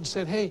postman and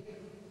said, hey.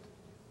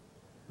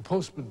 The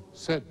postman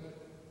said,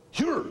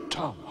 you're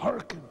Tom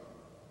Harkin.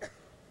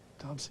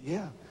 Tom said,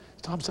 yeah.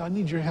 Tom said, I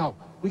need your help.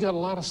 We got a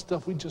lot of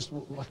stuff. We just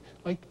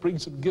like to bring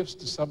some gifts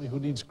to somebody who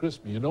needs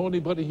Christmas. You know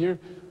anybody here?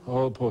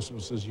 Oh, the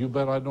postman says, you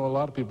bet I know a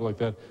lot of people like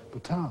that.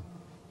 But Tom,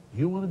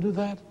 you want to do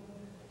that?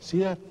 See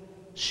that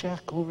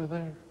shack over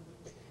there?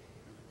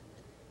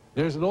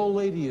 There's an old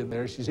lady in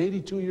there. She's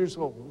 82 years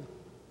old.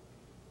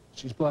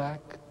 She's black.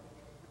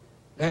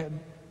 And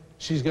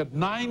she's got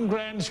 9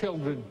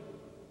 grandchildren.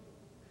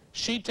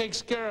 She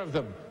takes care of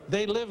them.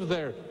 They live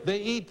there. They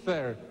eat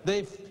there.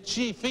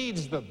 She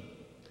feeds them.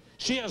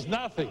 She has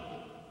nothing.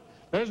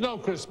 There's no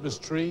Christmas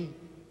tree.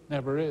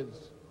 Never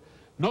is.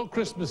 No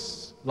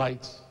Christmas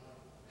lights.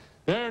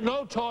 There are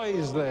no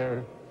toys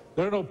there.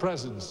 There are no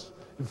presents.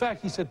 In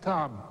fact, he said,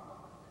 Tom,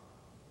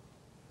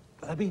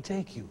 let me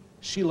take you.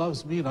 She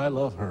loves me and I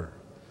love her.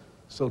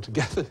 So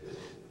together,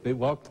 they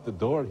walked to the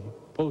door. The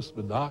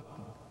postman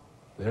knocked.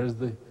 There's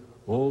the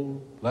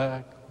old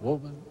black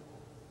woman.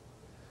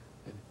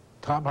 And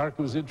Tom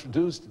Harkin was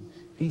introduced. And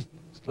he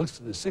looks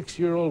at the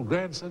 6-year-old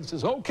grandson and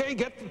says, okay,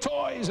 get the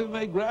toys. And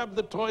they grab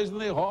the toys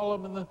and they haul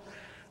them and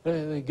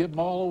they give them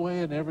all away,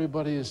 and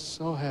everybody is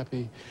so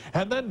happy.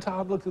 And then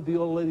Tom looked at the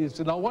old lady and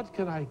said, now what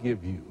can I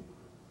give you?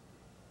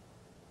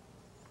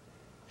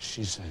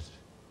 She said,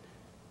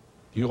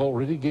 you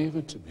already gave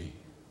it to me.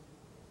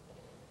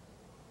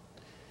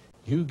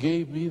 You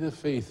gave me the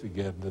faith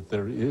again that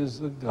there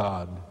is a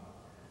God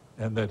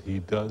and that he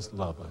does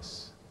love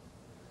us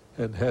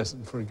and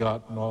hasn't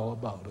forgotten all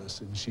about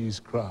us. And she's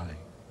crying.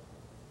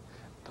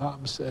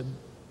 Tom said,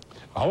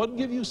 I want to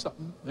give you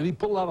something. And he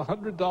pulled out a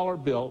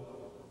 $100 bill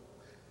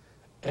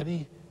and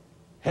he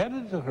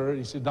handed it to her.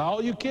 He said, now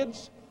all you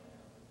kids,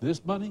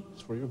 this money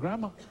is for your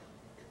grandma.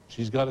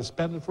 She's got to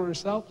spend it for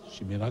herself.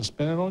 She may not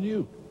spend it on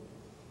you.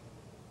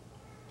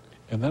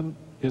 And then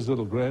his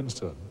little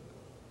grandson,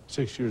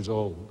 6 years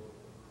old,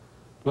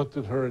 looked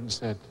at her and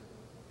said,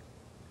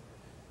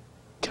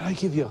 can I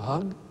give you a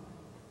hug?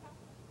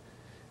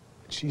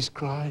 And she's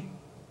crying,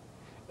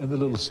 and the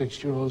little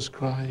 6-year-old's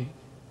crying,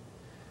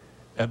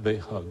 and they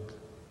hugged.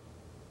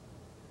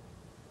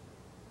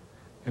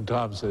 And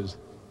Tom says,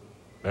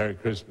 Merry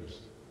Christmas.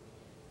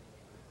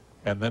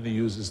 And then he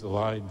uses the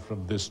line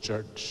from this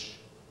church,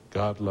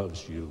 God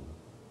loves you,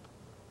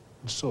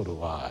 and so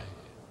do I.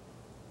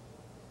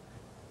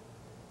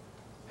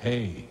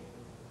 Hey,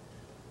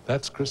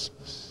 that's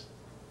Christmas.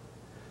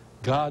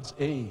 God's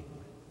aim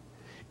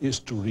is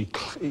to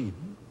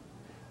reclaim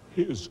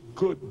his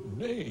good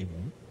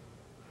name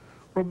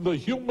from the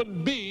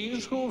human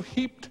beings who've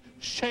heaped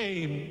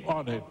shame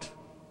on it.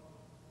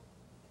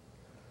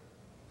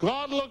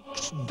 God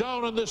looks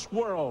down on this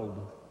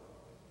world.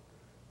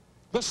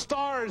 The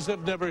stars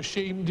have never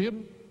shamed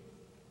him.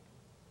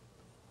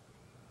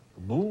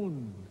 The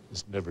moon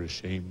has never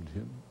shamed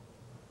him.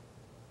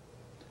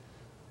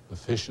 The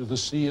fish of the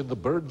sea and the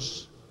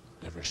birds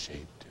never shamed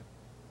him.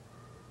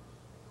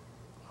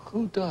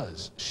 Who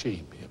does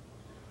shame him?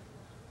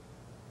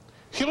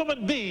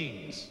 Human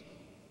beings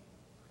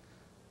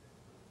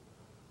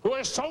who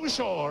are so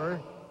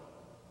sure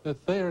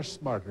that they are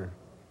smarter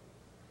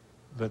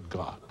than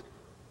God.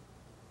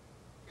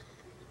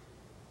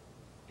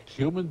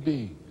 Human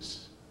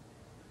beings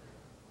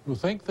who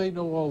think they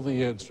know all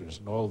the answers,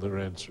 and all their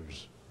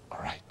answers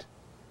are right.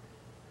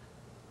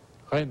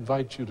 I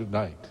invite you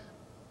tonight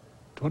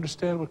to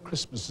understand what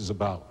Christmas is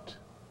about.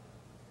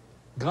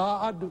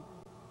 God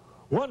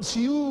wants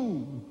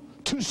you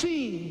to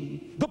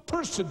see the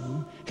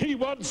person he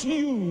wants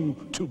you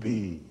to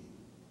be.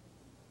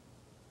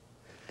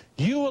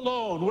 You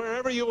alone,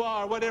 wherever you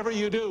are, whatever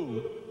you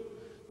do,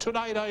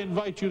 tonight I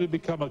invite you to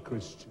become a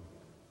Christian.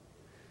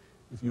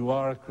 If you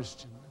are a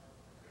Christian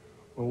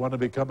or want to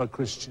become a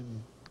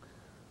Christian,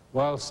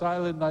 while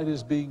Silent Night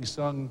is being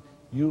sung,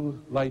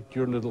 you light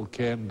your little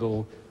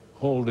candle,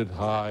 hold it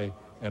high,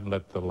 and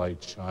let the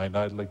light shine.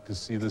 I'd like to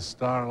see the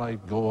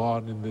starlight go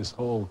on in this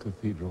whole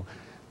cathedral.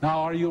 Now,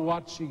 are you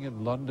watching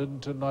in London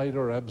tonight,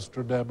 or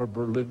Amsterdam, or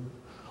Berlin,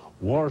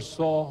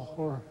 Warsaw,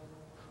 or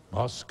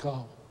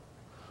Moscow,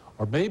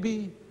 or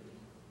maybe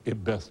in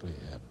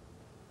Bethlehem?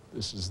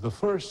 This is the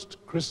first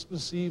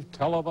Christmas Eve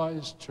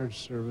televised church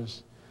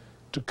service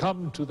to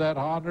come to that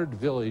honored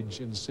village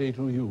and say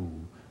to you,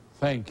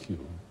 thank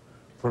you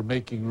for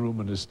making room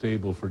in a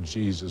stable for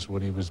Jesus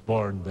when he was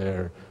born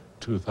there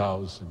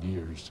 2,000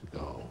 years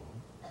ago.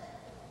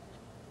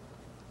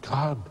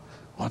 God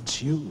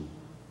wants you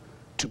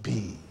to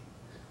be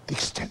the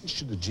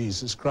extension of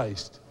Jesus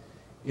Christ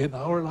in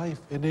our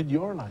life and in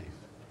your life.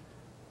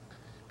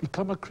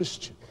 Become a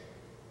Christian.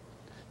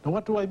 Now,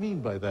 what do I mean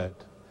by that?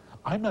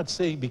 I'm not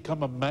saying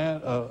become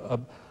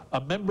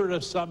a member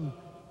of some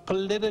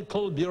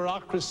political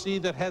bureaucracy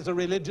that has a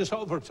religious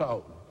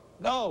overtone.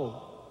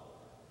 No.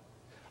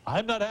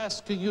 I'm not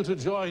asking you to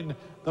join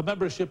the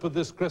membership of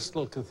this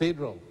Crystal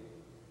Cathedral.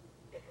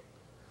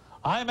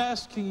 I'm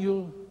asking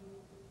you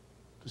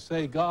to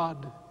say,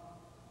 God,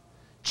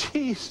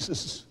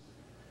 Jesus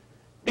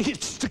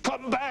needs to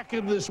come back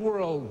in this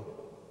world.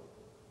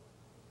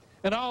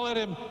 And I'll let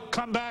him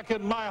come back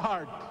in my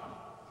heart.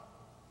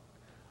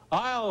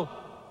 I'll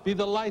be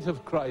the light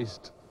of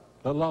Christ,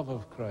 the love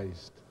of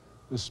Christ,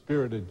 the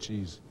Spirit of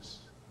Jesus.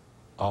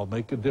 I'll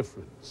make a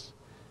difference.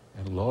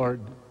 And Lord,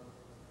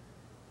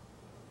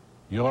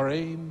 your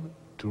aim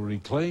to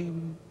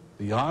reclaim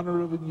the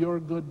honor of your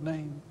good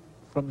name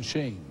from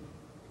shame,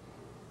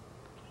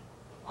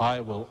 I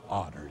will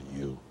honor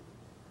you.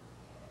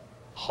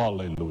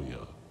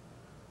 Hallelujah.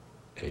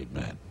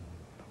 Amen.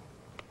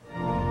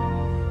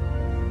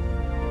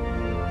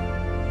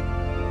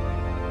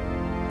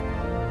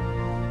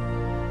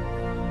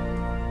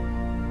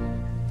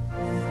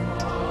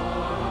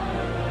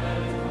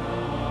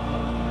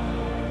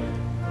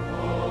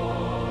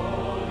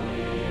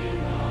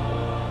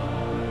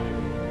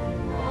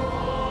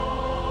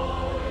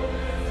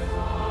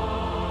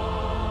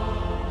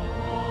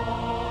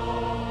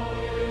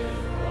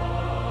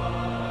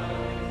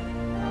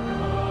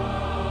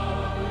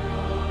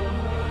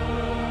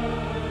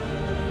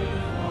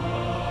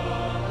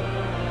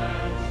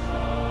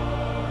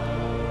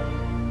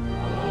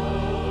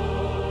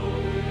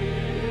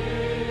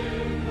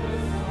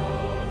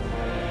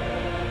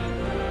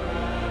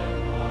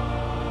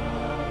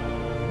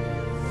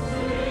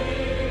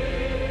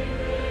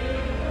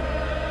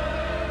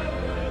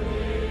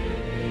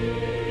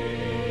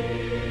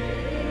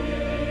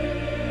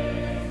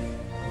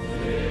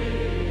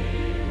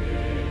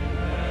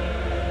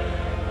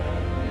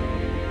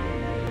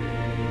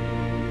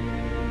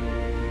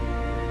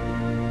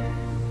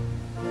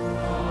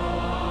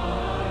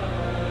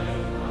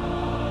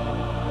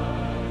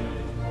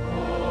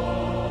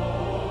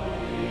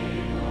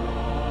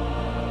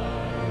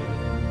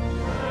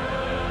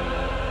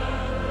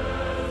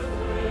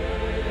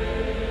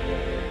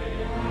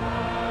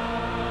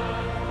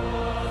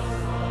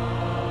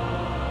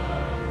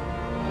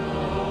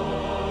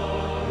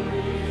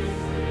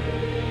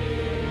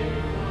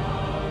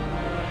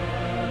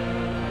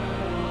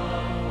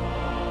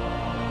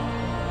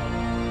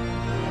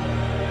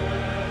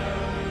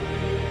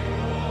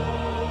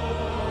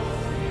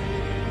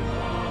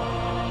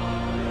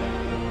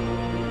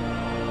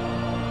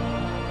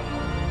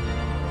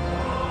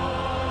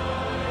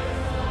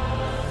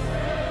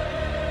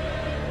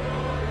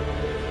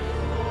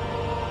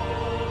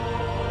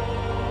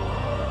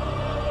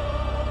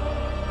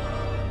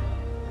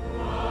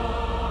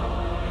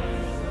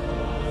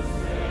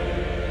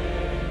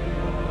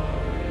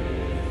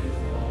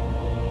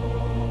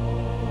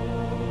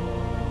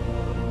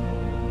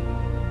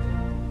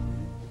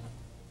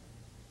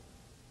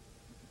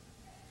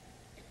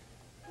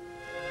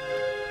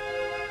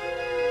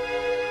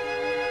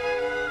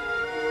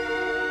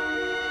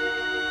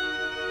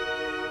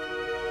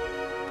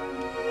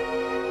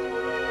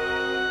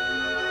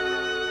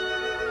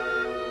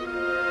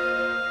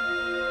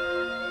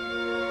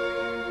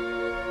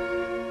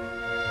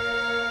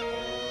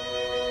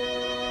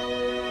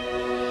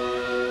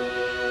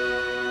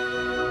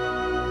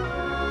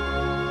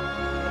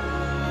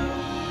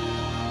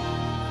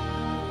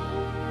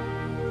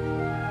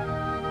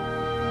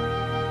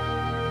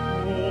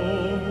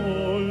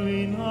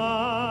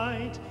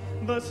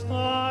 The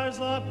stars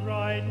are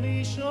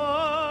brightly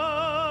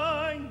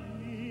shining.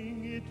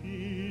 It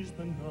is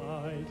the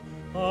night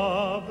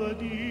of the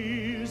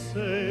dear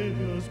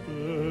Savior's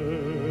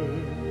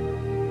birth.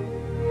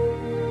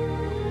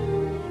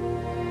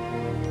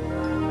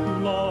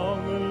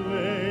 Long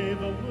lay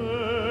the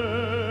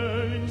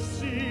world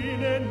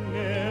seen and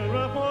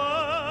ne'er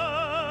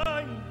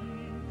finding,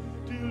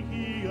 till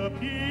he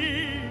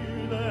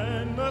appeared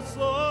and the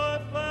soul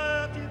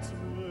felt its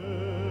worth.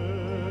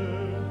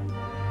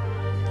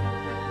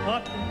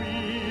 But we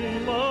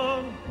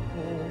long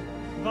for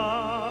the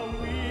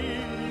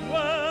weary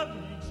world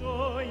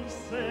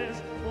rejoices,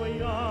 for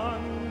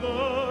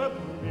yonder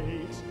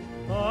breaks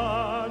a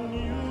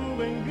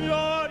new and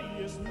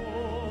glorious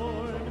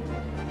morn.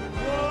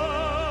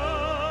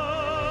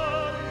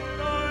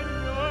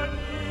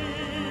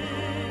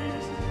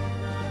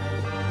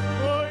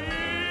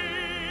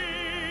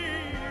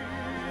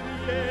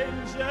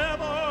 angel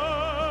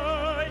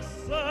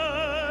voices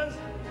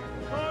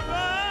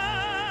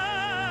arise,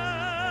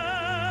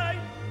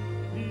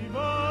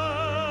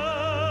 divine,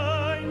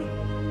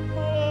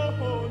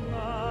 oh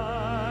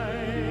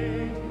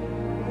night,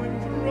 when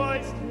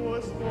Christ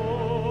was born.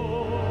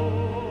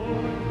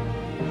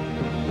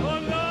 Oh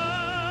night,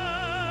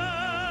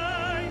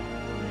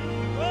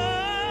 divine,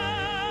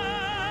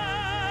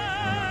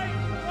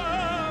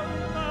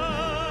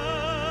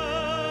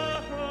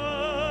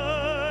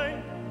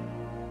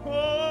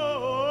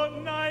 oh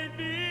night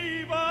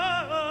divine.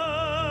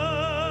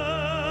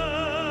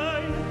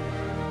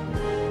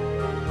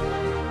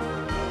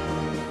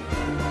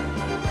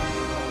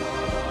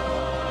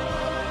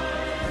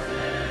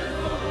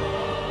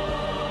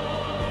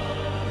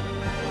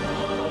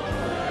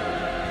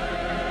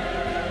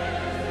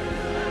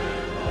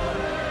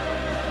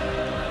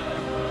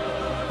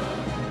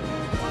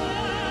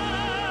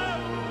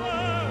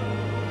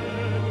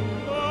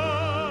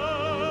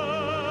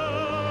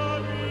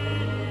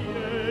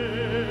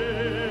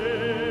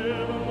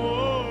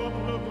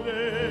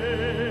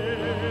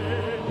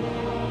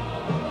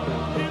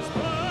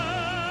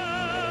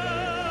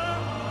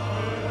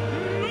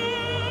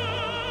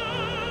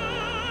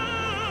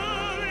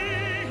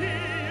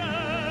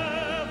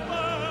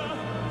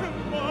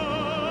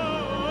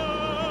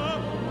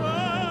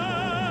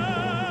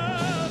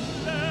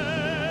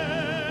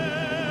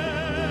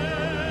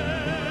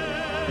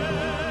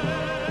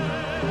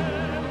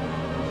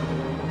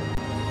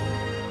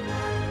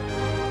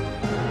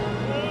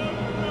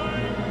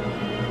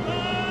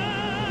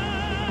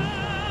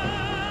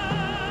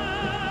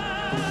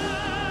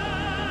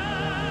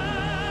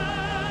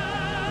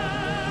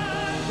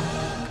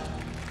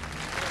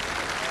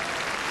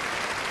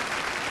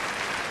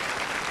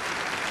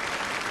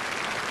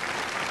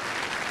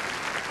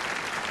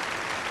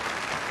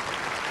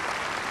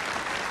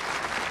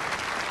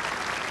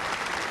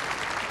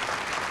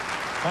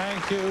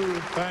 Thank you,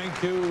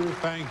 thank you,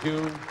 thank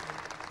you.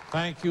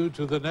 Thank you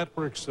to the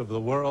networks of the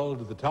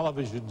world, the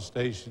television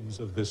stations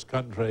of this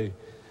country,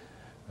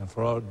 and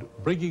for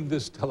bringing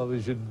this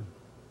television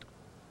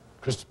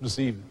Christmas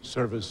Eve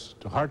service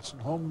to hearts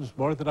and homes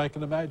more than I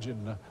can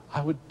imagine.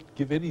 I would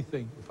give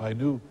anything if I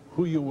knew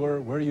who you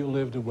were, where you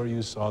lived, and where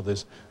you saw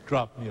this.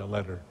 Drop me a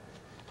letter.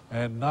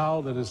 And now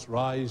let us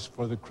rise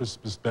for the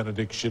Christmas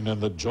benediction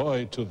and the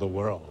joy to the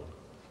world.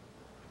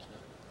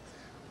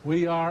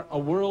 We are a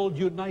world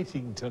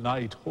uniting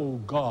tonight, O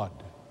God,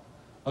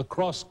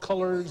 across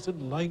colors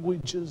and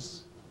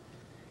languages,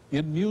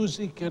 in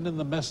music and in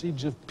the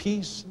message of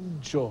peace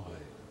and joy.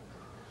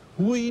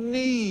 We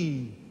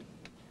need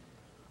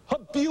a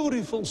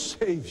beautiful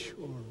Savior,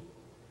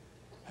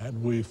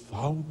 and we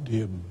found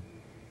him.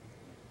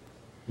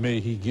 May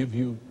he give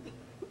you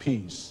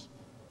peace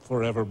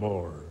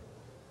forevermore.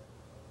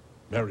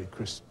 Merry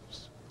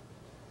Christmas.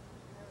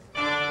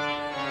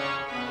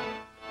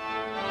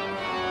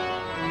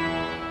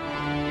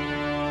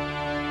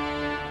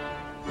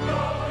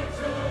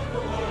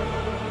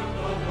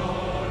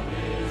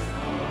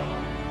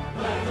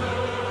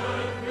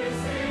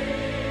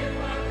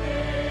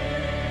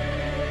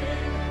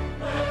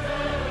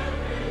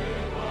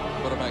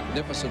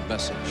 Magnificent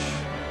message.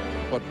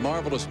 What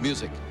marvelous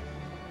music.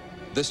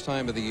 This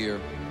time of the year,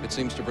 it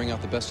seems to bring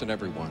out the best in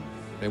everyone.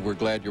 And we're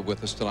glad you're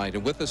with us tonight.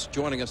 And with us,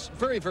 joining us,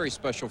 very, very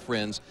special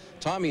friends,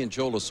 Tommy and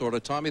Joe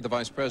Lasorda. Tommy, the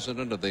vice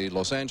president of the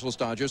Los Angeles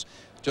Dodgers,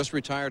 just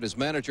retired as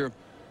manager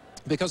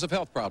because of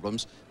health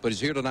problems, but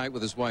he's here tonight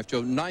with his wife,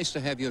 Joe. Nice to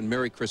have you, and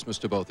Merry Christmas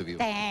to both of you.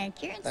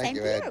 Thank you, and same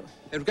to you. And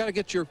we've got to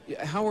get your,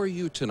 how are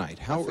you tonight?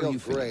 How are you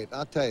feeling? Great.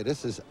 I'll tell you,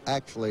 this is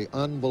actually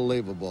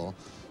unbelievable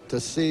to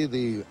see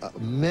the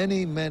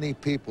many, many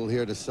people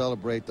here to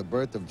celebrate the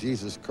birth of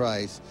Jesus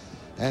Christ,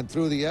 and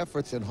through the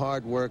efforts and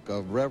hard work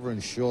of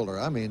Reverend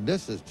Schuller. I mean,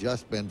 this has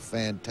just been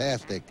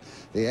fantastic.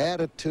 The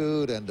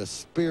attitude and the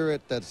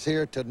spirit that's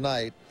here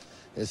tonight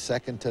is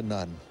second to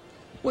none.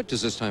 What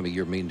does this time of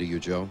year mean to you,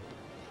 Joe?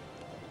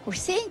 Well,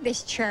 seeing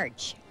this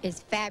church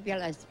is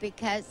fabulous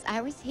because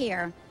I was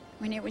here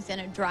when it was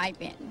in a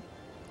drive-in,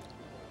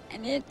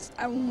 and it's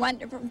a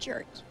wonderful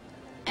church.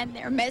 And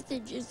their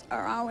messages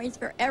are always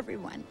for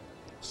everyone.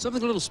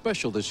 Something a little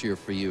special this year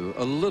for you,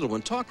 a little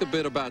one. Talk a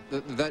bit about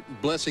that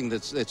blessing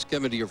that's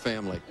coming to your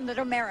family.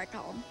 Little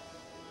miracle.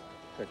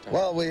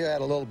 Well, we had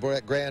a little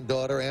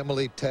granddaughter,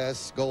 Emily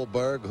Tess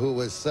Goldberg, who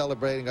was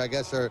celebrating, I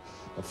guess, her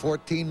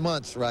 14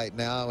 months right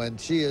now, and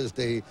she is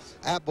the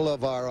apple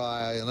of our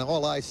eye, and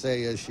all I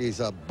say is she's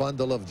a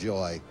bundle of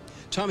joy.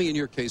 Tommy, in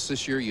your case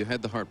this year, you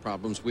had the heart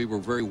problems. We were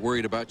very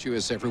worried about you,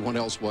 as everyone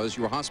else was.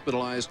 You were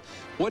hospitalized.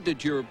 What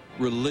did your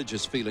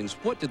religious feelings,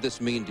 what did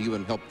this mean to you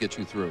and help get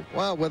you through?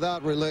 Well,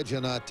 without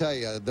religion, I tell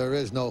you, there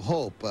is no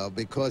hope,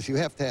 because you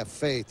have to have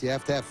faith. You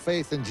have to have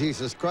faith in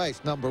Jesus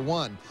Christ, number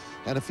one.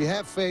 And if you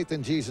have faith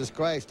in Jesus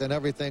Christ, then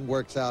everything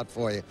works out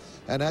for you.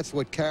 And that's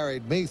what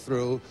carried me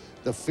through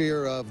the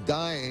fear of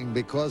dying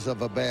because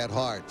of a bad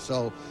heart.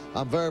 So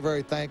I'm very,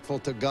 very thankful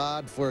to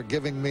God for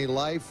giving me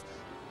life,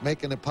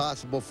 making it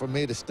possible for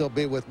me to still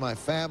be with my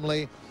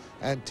family,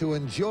 and to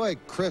enjoy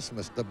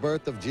Christmas, the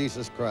birth of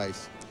Jesus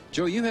Christ.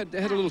 Joe, you had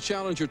a little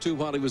challenge or two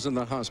while he was in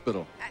the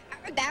hospital.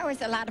 That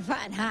was a lot of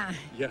fun, huh?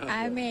 Yeah.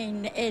 I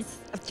mean, it's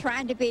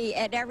trying to be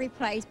at every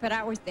place, but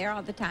I was there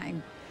all the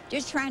time.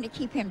 Just trying to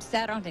keep him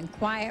settled and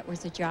quiet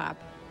was a job.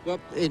 Well,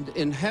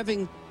 in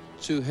having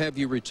to have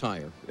you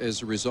retire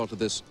as a result of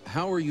this,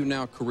 how are you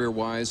now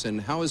career-wise,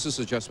 and how has this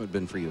adjustment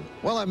been for you?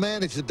 Well, I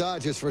managed the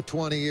Dodgers for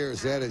 20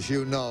 years, Ed, as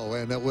you know,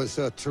 and it was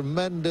a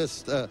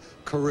tremendous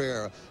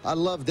career. I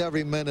loved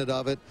every minute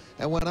of it,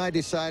 and when I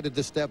decided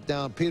to step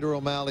down, Peter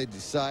O'Malley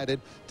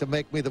decided to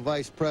make me the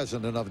vice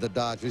president of the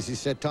Dodgers. He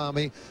said,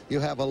 Tommy,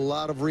 you have a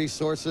lot of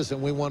resources, and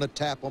we want to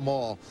tap them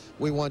all.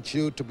 We want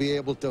you to be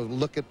able to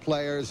look at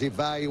players,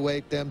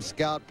 evaluate them,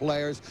 scout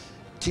players,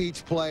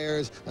 teach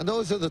players, and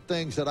those are the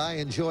things that I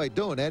enjoy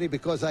doing, Eddie,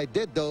 because I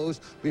did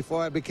those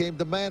before I became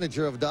the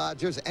manager of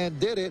Dodgers and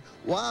did it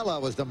while I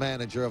was the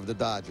manager of the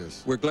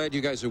Dodgers. We're glad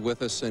you guys are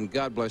with us, and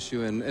God bless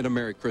you, and a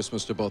Merry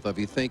Christmas to both of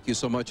you. Thank you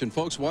so much. And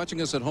folks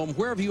watching us at home,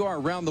 wherever you are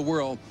around the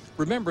world,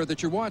 remember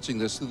that you're watching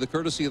this through the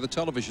courtesy of the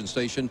television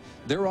station.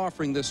 They're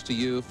offering this to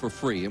you for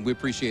free, and we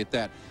appreciate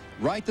that.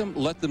 Write them,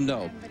 let them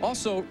know.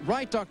 Also,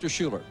 write Dr.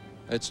 Schuller.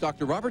 It's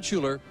Dr. Robert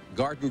Schuller,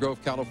 Garden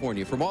Grove,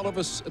 California. From all of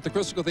us at the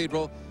Crystal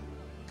Cathedral,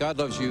 God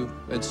loves you,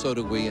 and so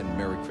do we, and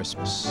Merry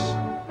Christmas.